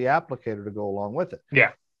sold the applicator to go along with it.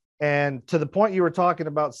 Yeah. And to the point you were talking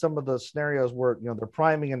about some of the scenarios where, they're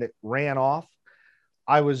priming and it ran off.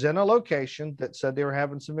 I was in a location that said they were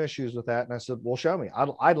having some issues with that. And I said, well, show me.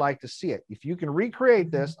 I'd like to see it. If you can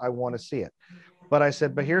recreate this, I want to see it. But I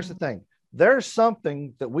said, but here's the thing. There's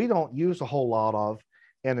something that we don't use a whole lot of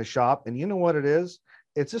in a shop. And you know what it is?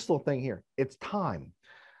 It's this little thing here. It's time.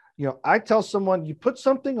 I tell someone, you put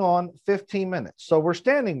something on 15 minutes. So we're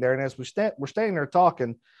standing there. And as we're standing there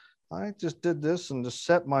talking, I just did this and just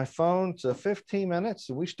set my phone to 15 minutes.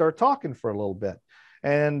 And we start talking for a little bit.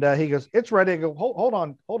 And he goes, it's ready. I go, hold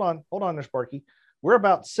on there, Sparky. We're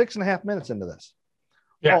about 6.5 minutes into this.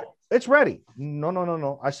 Yeah. Oh, it's ready.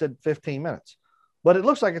 No. I said 15 minutes, but it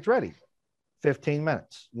looks like it's ready. 15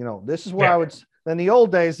 minutes. This is where I would, in the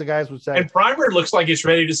old days, the guys would say. And primer looks like it's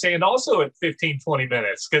ready to sand also at 15, 20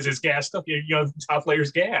 minutes because it's gassed up. Top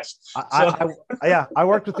layer's gassed. I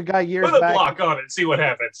worked with the guy years back. Put back. a block on it and see what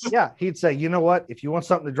happens. Yeah. He'd say, you know what? If you want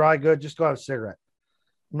something to dry good, just go have a cigarette.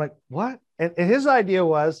 I'm like, what? And his idea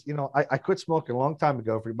was, I quit smoking a long time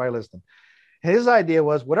ago for anybody listening. His idea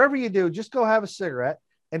was, whatever you do, just go have a cigarette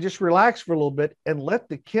and just relax for a little bit and let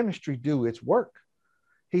the chemistry do its work.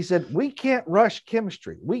 He said, we can't rush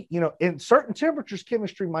chemistry. In certain temperatures,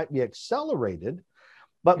 chemistry might be accelerated,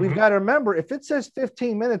 But we've got to remember, if it says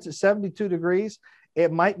 15 minutes at 72 degrees,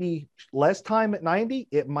 it might be less time at 90.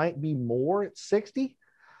 It might be more at 60.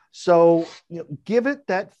 So give it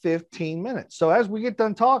that 15 minutes. So as we get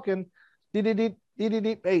done talking, hey,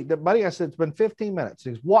 the buddy, I said, it's been 15 minutes.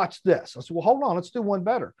 He goes, watch this. I said, well, hold on, let's do one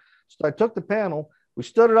better. So I took the panel, we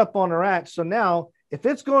stood it up on the rack. So now if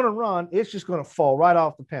it's going to run, it's just going to fall right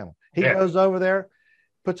off the panel. He goes over there,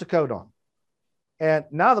 puts a coat on. And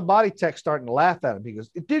now the body tech's starting to laugh at him. He goes,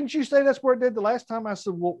 didn't you say that's where it did the last time? I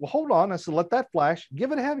said, well, hold on. I said, let that flash,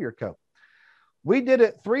 give it a heavier coat. We did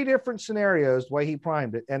it 3 different scenarios the way he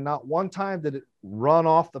primed it. And not one time did it run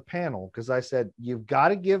off the panel. Cause I said, you've got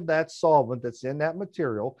to give that solvent that's in that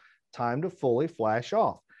material time to fully flash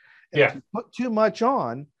off. And if you put too much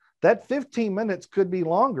on, that 15 minutes could be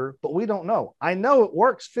longer, but we don't know. I know it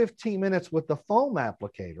works 15 minutes with the foam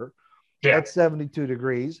applicator at 72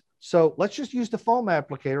 degrees. So let's just use the foam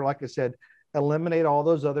applicator. Like I said, eliminate all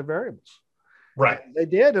those other variables. Right. And they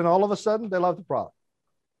did. And all of a sudden they love the product.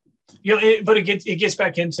 But it gets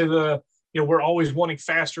back into the, we're always wanting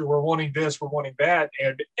faster. We're wanting this, we're wanting that.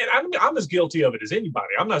 And I'm as guilty of it as anybody.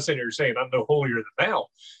 I'm not sitting here saying I'm no holier than thou.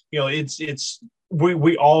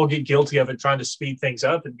 We all get guilty of it, trying to speed things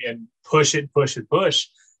up and push.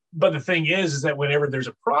 But the thing is that whenever there's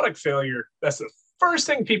a product failure, that's the first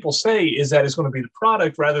thing people say is that it's going to be the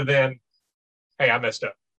product rather than, hey, I messed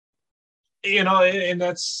up. And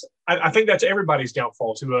I think that's everybody's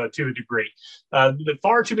downfall to a degree.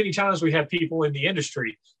 Far too many times we have people in the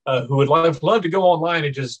industry who would love to go online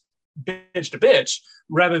and just bitch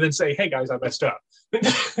rather than say, hey guys, I messed up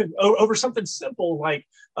over something simple like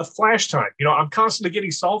a flash time. I'm constantly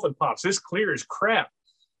getting solvent pops. This clear is crap.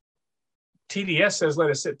 TDS says let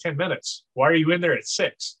it sit 10 minutes. Why are you in there at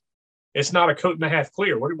 6? It's not a coat and a half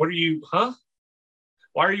clear. What are you, huh?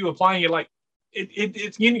 Why are you applying it like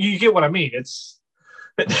it you get what I mean? It's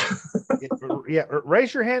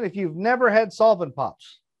raise your hand if you've never had solvent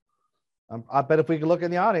pops. I bet if we could look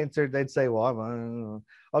in the audience, they'd say, well,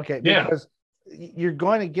 okay. Because you're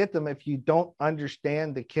going to get them if you don't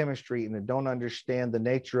understand the chemistry and don't understand the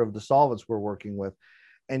nature of the solvents we're working with.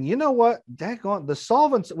 And you know what? The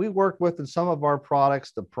solvents that we work with in some of our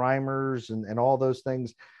products, the primers and all those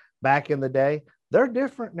things back in the day, they're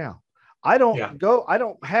different now. I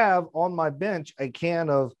don't have on my bench a can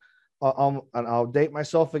of, and I'll date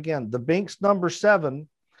myself again, the Binks number 7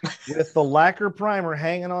 with the lacquer primer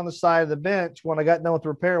hanging on the side of the bench. When I got done with the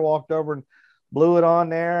repair, walked over and blew it on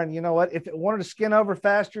there. And you know what? If it wanted to skin over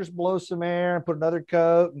faster, just blow some air and put another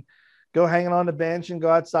coat and go hanging on the bench and go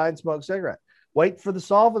outside and smoke a cigarette. Wait for the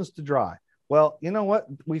solvents to dry. Well, you know what?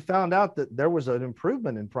 We found out that there was an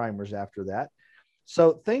improvement in primers after that.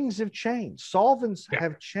 So things have changed. Solvents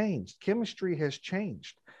have changed. Chemistry has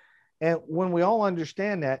changed. And when we all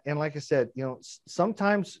understand that, and like I said,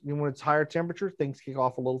 sometimes when it's higher temperature, things kick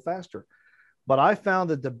off a little faster. But I found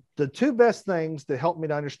that the 2 best things that help me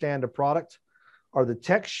to understand a product are the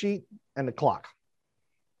text sheet and the clock.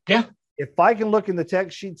 Yeah. If I can look in the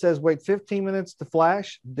text sheet, says wait 15 minutes to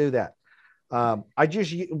flash, do that. I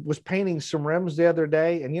just was painting some rims the other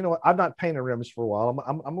day, and you know what? I've not painted rims for a while.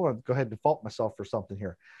 I'm going to go ahead and default myself for something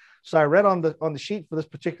here. So I read on the sheet for this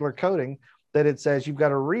particular coating that it says you've got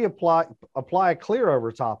to apply a clear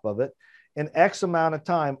over top of it in X amount of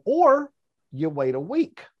time, or you wait a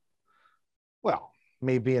week. Well,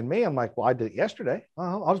 me being me, I'm like, well, I did it yesterday.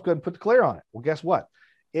 I'll just go ahead and put the clear on it. Well, guess what?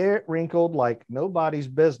 It wrinkled like nobody's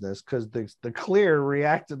business because the clear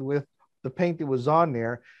reacted with the paint that was on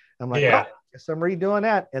there. I'm like, I guess I'm redoing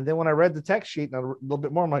that. And then when I read the text sheet and a little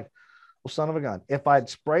bit more, I'm like, well, son of a gun. If I'd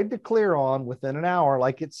sprayed the clear on within an hour,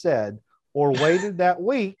 like it said, or waited that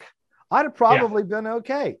week, I'd have probably been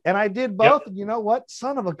okay. And I did both. And you know what?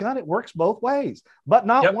 Son of a gun, it works both ways, but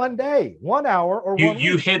not one day, 1 hour or 1 week.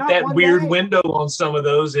 You hit that weird window on some of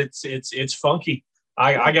those. It's funky.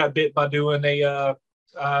 I got bit by doing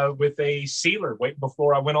with a sealer waiting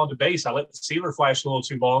before I went on to base. I let the sealer flash a little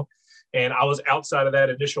too long, and I was outside of that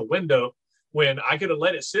initial window when I could have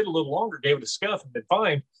let it sit a little longer, gave it a scuff and been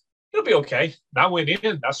fine. It'll be okay. And I went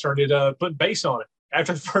in, I started putting base on it.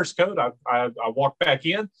 After the first coat, I walked back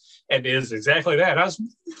in, and it is exactly that.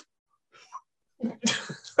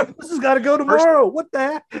 This has got to go tomorrow. What the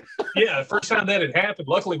heck? Yeah, first time that had happened.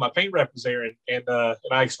 Luckily, my paint rep was there, and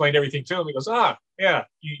I explained everything to him. He goes,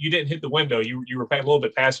 you didn't hit the window. You were a little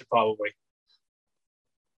bit past it, probably.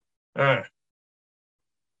 All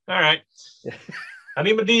right. I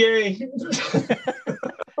need my DA.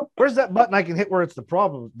 Where's that button I can hit where it's the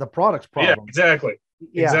problem, the product's problem? Yeah, exactly.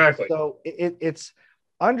 Yeah. Exactly. So it's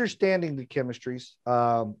understanding the chemistries.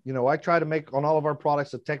 I try to make on all of our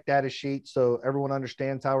products a tech data sheet so everyone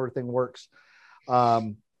understands how everything works.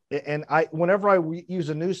 And whenever I use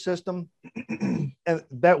a new system, and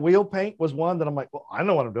that wheel paint was one that I'm like, well, I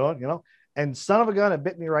know what I'm doing, you know, and son of a gun, it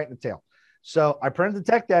bit me right in the tail. So I printed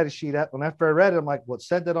the tech data sheet up, and after I read it, I'm like, well, it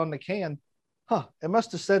said that on the can. It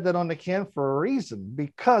must have said that on the can for a reason,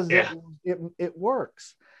 because it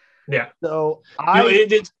works. Yeah. So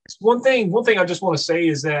it's one thing I just want to say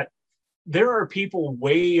is that there are people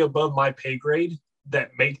way above my pay grade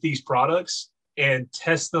that make these products and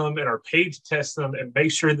test them and are paid to test them and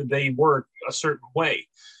make sure that they work a certain way.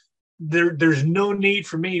 There's no need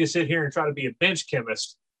for me to sit here and try to be a bench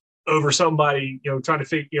chemist over somebody, trying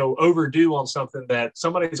to overdo on something that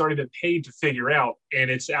somebody's already been paid to figure out, and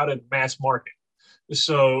it's out in mass market.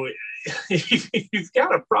 So if you've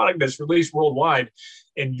got a product that's released worldwide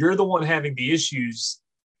and you're the one having the issues,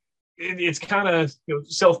 it's kind of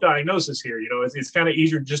self-diagnosis here. It's kind of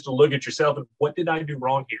easier just to look at yourself and what did I do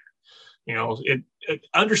wrong here?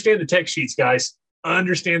 Understand the tech sheets, guys.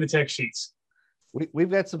 Understand the tech sheets. We've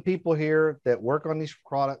got some people here that work on these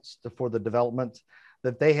products for the development,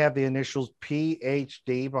 that they have the initials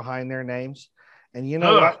PhD behind their names. And you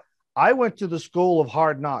know what? I went to the school of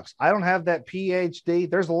hard knocks. I don't have that PhD.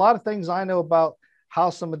 There's a lot of things I know about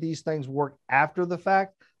how some of these things work after the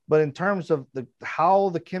fact, but in terms of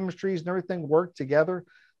how the chemistries and everything work together,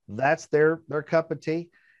 that's their cup of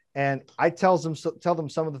tea. And I tell them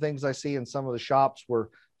some of the things I see in some of the shops where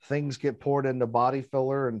things get poured into body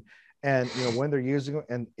filler, and when they're using it,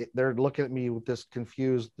 and they're looking at me with this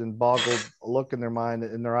confused and boggled look in their mind,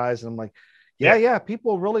 in their eyes, and I'm like, yeah,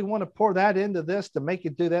 people really want to pour that into this to make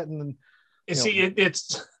it do that. And then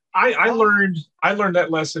I learned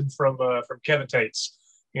that lesson from Kevin Tates.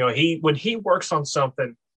 When he works on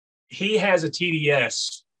something, he has a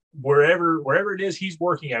TDS wherever it is he's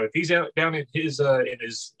working at. If he's down in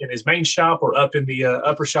his main shop or up in the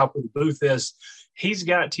upper shop where the booth is, he's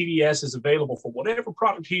got TDSs available for whatever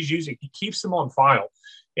product he's using. He keeps them on file,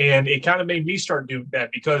 and it kind of made me start doing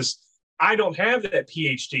that because I don't have that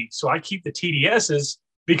PhD, so I keep the TDSs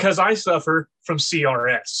because I suffer from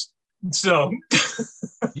CRS. So,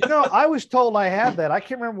 I was told I have that. I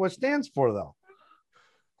can't remember what it stands for, though.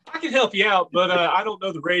 I can help you out, but I don't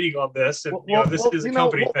know the rating on this. And this is a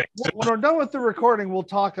company thing. When we're done with the recording, we'll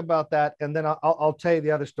talk about that, and then I'll tell you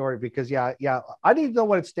the other story because I need to know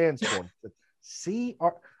what it stands for.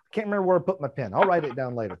 I can't remember where I put my pen. I'll write it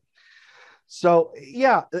down later. So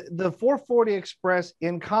the 440 Express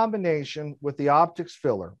in combination with the optics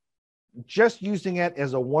filler, just using it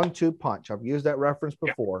as a 1-2 punch. I've used that reference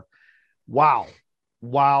before. Yeah.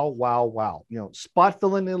 Wow. Spot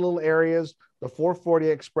filling in little areas, the 440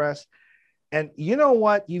 Express. And you know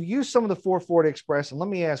what? You've used some of the 440 Express. And let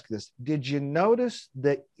me ask this. Did you notice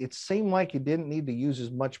that it seemed like you didn't need to use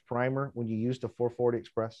as much primer when you used the 440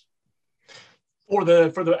 Express? For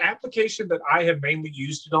the application that I have mainly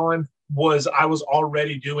used it on, I was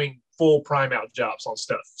already doing full prime out jobs on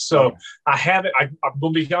stuff. So I haven't, I'm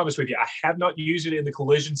going to be honest with you, I have not used it in the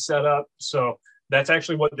collision setup. So that's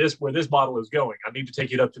actually where this model is going. I need to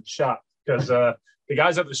take it up to the shop because the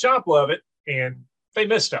guys at the shop love it and they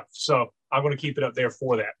miss stuff. So I'm going to keep it up there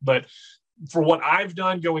for that. But for what I've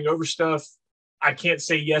done going over stuff, I can't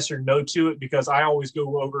say yes or no to it because I always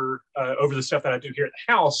go over the stuff that I do here at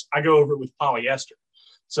the house. I go over it with polyester.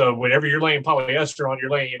 So whenever you're laying polyester on, you're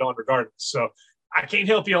laying it on regardless. So I can't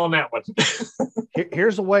help you on that one.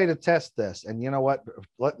 Here's a way to test this. And you know what?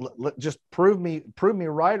 Let just prove me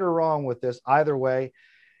right or wrong with this. Either way,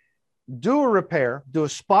 do a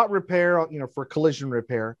spot repair, for collision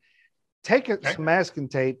repair. Take some masking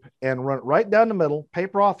tape and run it right down the middle,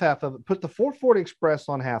 paper off half of it, put the 440 Express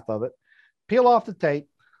on half of it, peel off the tape,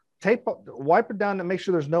 wipe it down to make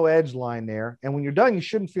sure there's no edge line there. And when you're done, you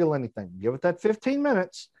shouldn't feel anything. Give it that 15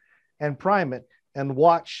 minutes and prime it and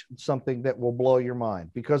watch something that will blow your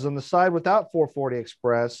mind. Because on the side without 440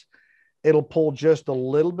 Express, it'll pull just a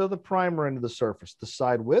little bit of the primer into the surface. The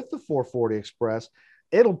side with the 440 Express,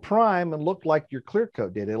 it'll prime and look like your clear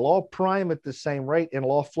coat did. It'll all prime at the same rate and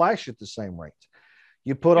it'll all flash at the same rate.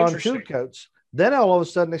 You put on 2 coats, then all of a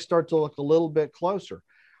sudden they start to look a little bit closer.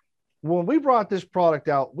 When we brought this product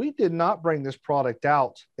out, we did not bring this product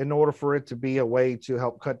out in order for it to be a way to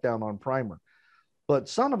help cut down on primer. But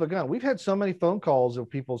son of a gun, we've had so many phone calls of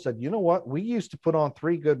people said, you know what? We used to put on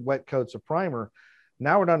 3 good wet coats of primer.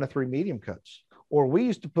 Now we're down to 3 medium coats. Or we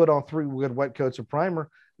used to put on 3 good wet coats of primer.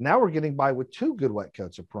 Now we're getting by with 2 good wet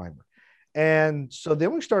coats of primer. And so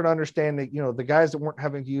then we started understanding, the guys that weren't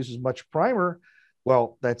having to use as much primer,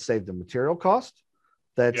 well, that saved the material cost.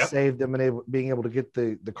 That saved them being able to get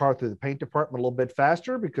the car through the paint department a little bit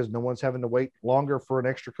faster because no one's having to wait longer for an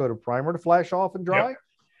extra coat of primer to flash off and dry.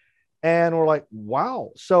 And we're like,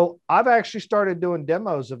 wow. So I've actually started doing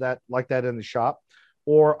demos of that like that in the shop,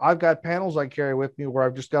 or I've got panels I carry with me where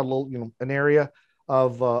I've just got a little, an area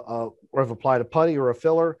of where I've applied a putty or a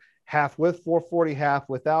filler, half with 440, half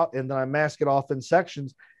without, and then I mask it off in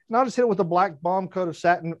sections. And I'll just hit it with a black bomb coat of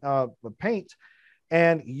satin paint.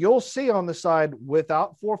 And you'll see on the side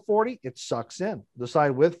without 440, it sucks in. The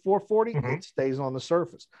side with 440, it stays on the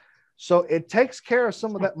surface. So it takes care of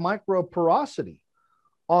some of that micro porosity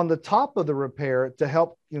on the top of the repair to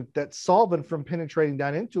help that solvent from penetrating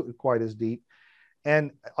down into it quite as deep.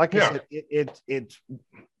 And like I said, it's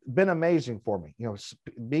been amazing for me,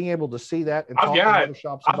 being able to see that. And I've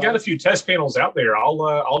got a few test panels out there.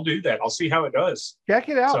 I'll do that. I'll see how it does. Check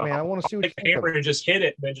it out, man. I want to see what you think. Hammer and just hit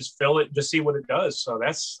it and then just fill it and just see what it does. So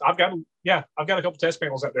I've got a couple test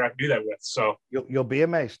panels out there I can do that with. So you'll be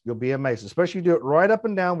amazed. You'll be amazed, especially do it right up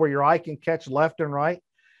and down where your eye can catch left and right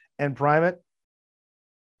and prime it.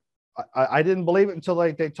 I didn't believe it until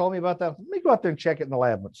they told me about that. Let me go out there and check it in the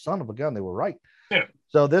lab. But son of a gun, they were right. Yeah.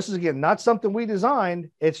 So this is, again, not something we designed.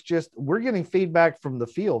 It's just we're getting feedback from the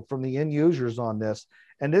field, from the end users on this.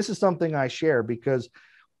 And this is something I share because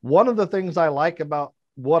one of the things I like about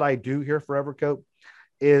what I do here for Evercoat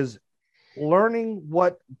is learning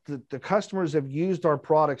what the customers have used our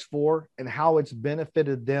products for and how it's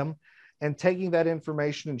benefited them, and taking that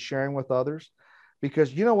information and sharing with others.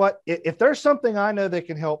 Because you know what, if there's something I know that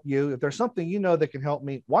can help you, if there's something that can help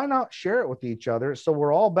me, why not share it with each other so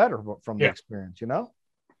we're all better from the experience,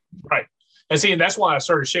 Right. And see, and that's why I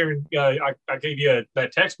started sharing. I gave you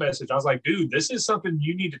that text message. I was like, dude, this is something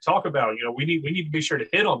you need to talk about. We need to be sure to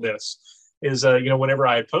hit on this. Is whenever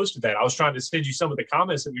I had posted that, I was trying to send you some of the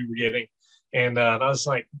comments that we were getting, and I was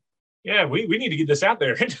like, yeah, we need to get this out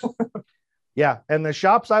there. Yeah. And the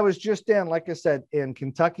shops I was just in, like I said, in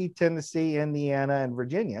Kentucky, Tennessee, Indiana, and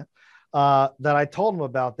Virginia, that I told them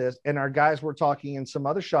about this. And our guys were talking in some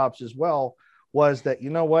other shops as well, was that,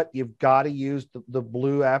 you've got to use the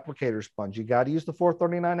blue applicator sponge. You got to use the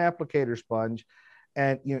 439 applicator sponge.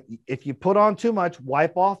 And if you put on too much,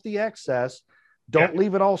 wipe off the excess. Don't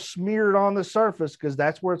leave it all smeared on the surface, because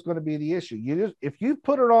that's where it's going to be the issue. If you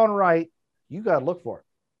put it on right, you got to look for it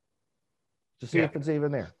to see if it's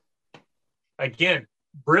even there. Again,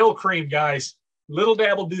 Brill cream, guys. Little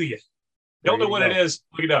dab will do you. Don't know what it is.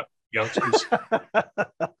 Look it up, youngsters.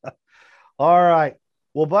 All right.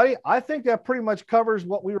 Well, buddy, I think that pretty much covers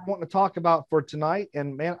what we were wanting to talk about for tonight.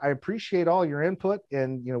 And man, I appreciate all your input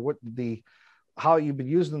and how you've been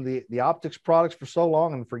using the optics products for so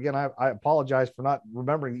long. And again, I apologize for not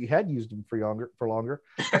remembering you had used them for longer.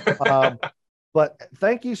 But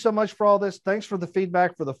thank you so much for all this. Thanks for the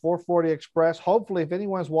feedback for the 440 Express. Hopefully, if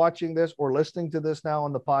anyone's watching this or listening to this now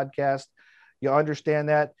on the podcast, you understand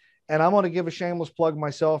that. And I'm going to give a shameless plug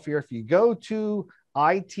myself here. If you go to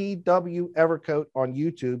ITW Evercoat on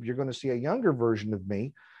YouTube, you're going to see a younger version of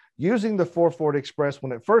me using the 440 Express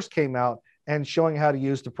when it first came out and showing how to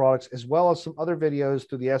use the products, as well as some other videos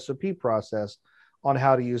through the SOP process on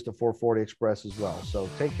how to use the 440 Express as well. So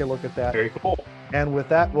take a look at that. Very cool. And with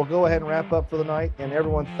that, we'll go ahead and wrap up for the night. And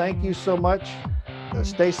everyone, thank you so much.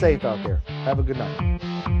 Stay safe out there. Have a good night.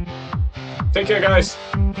 Take care, guys.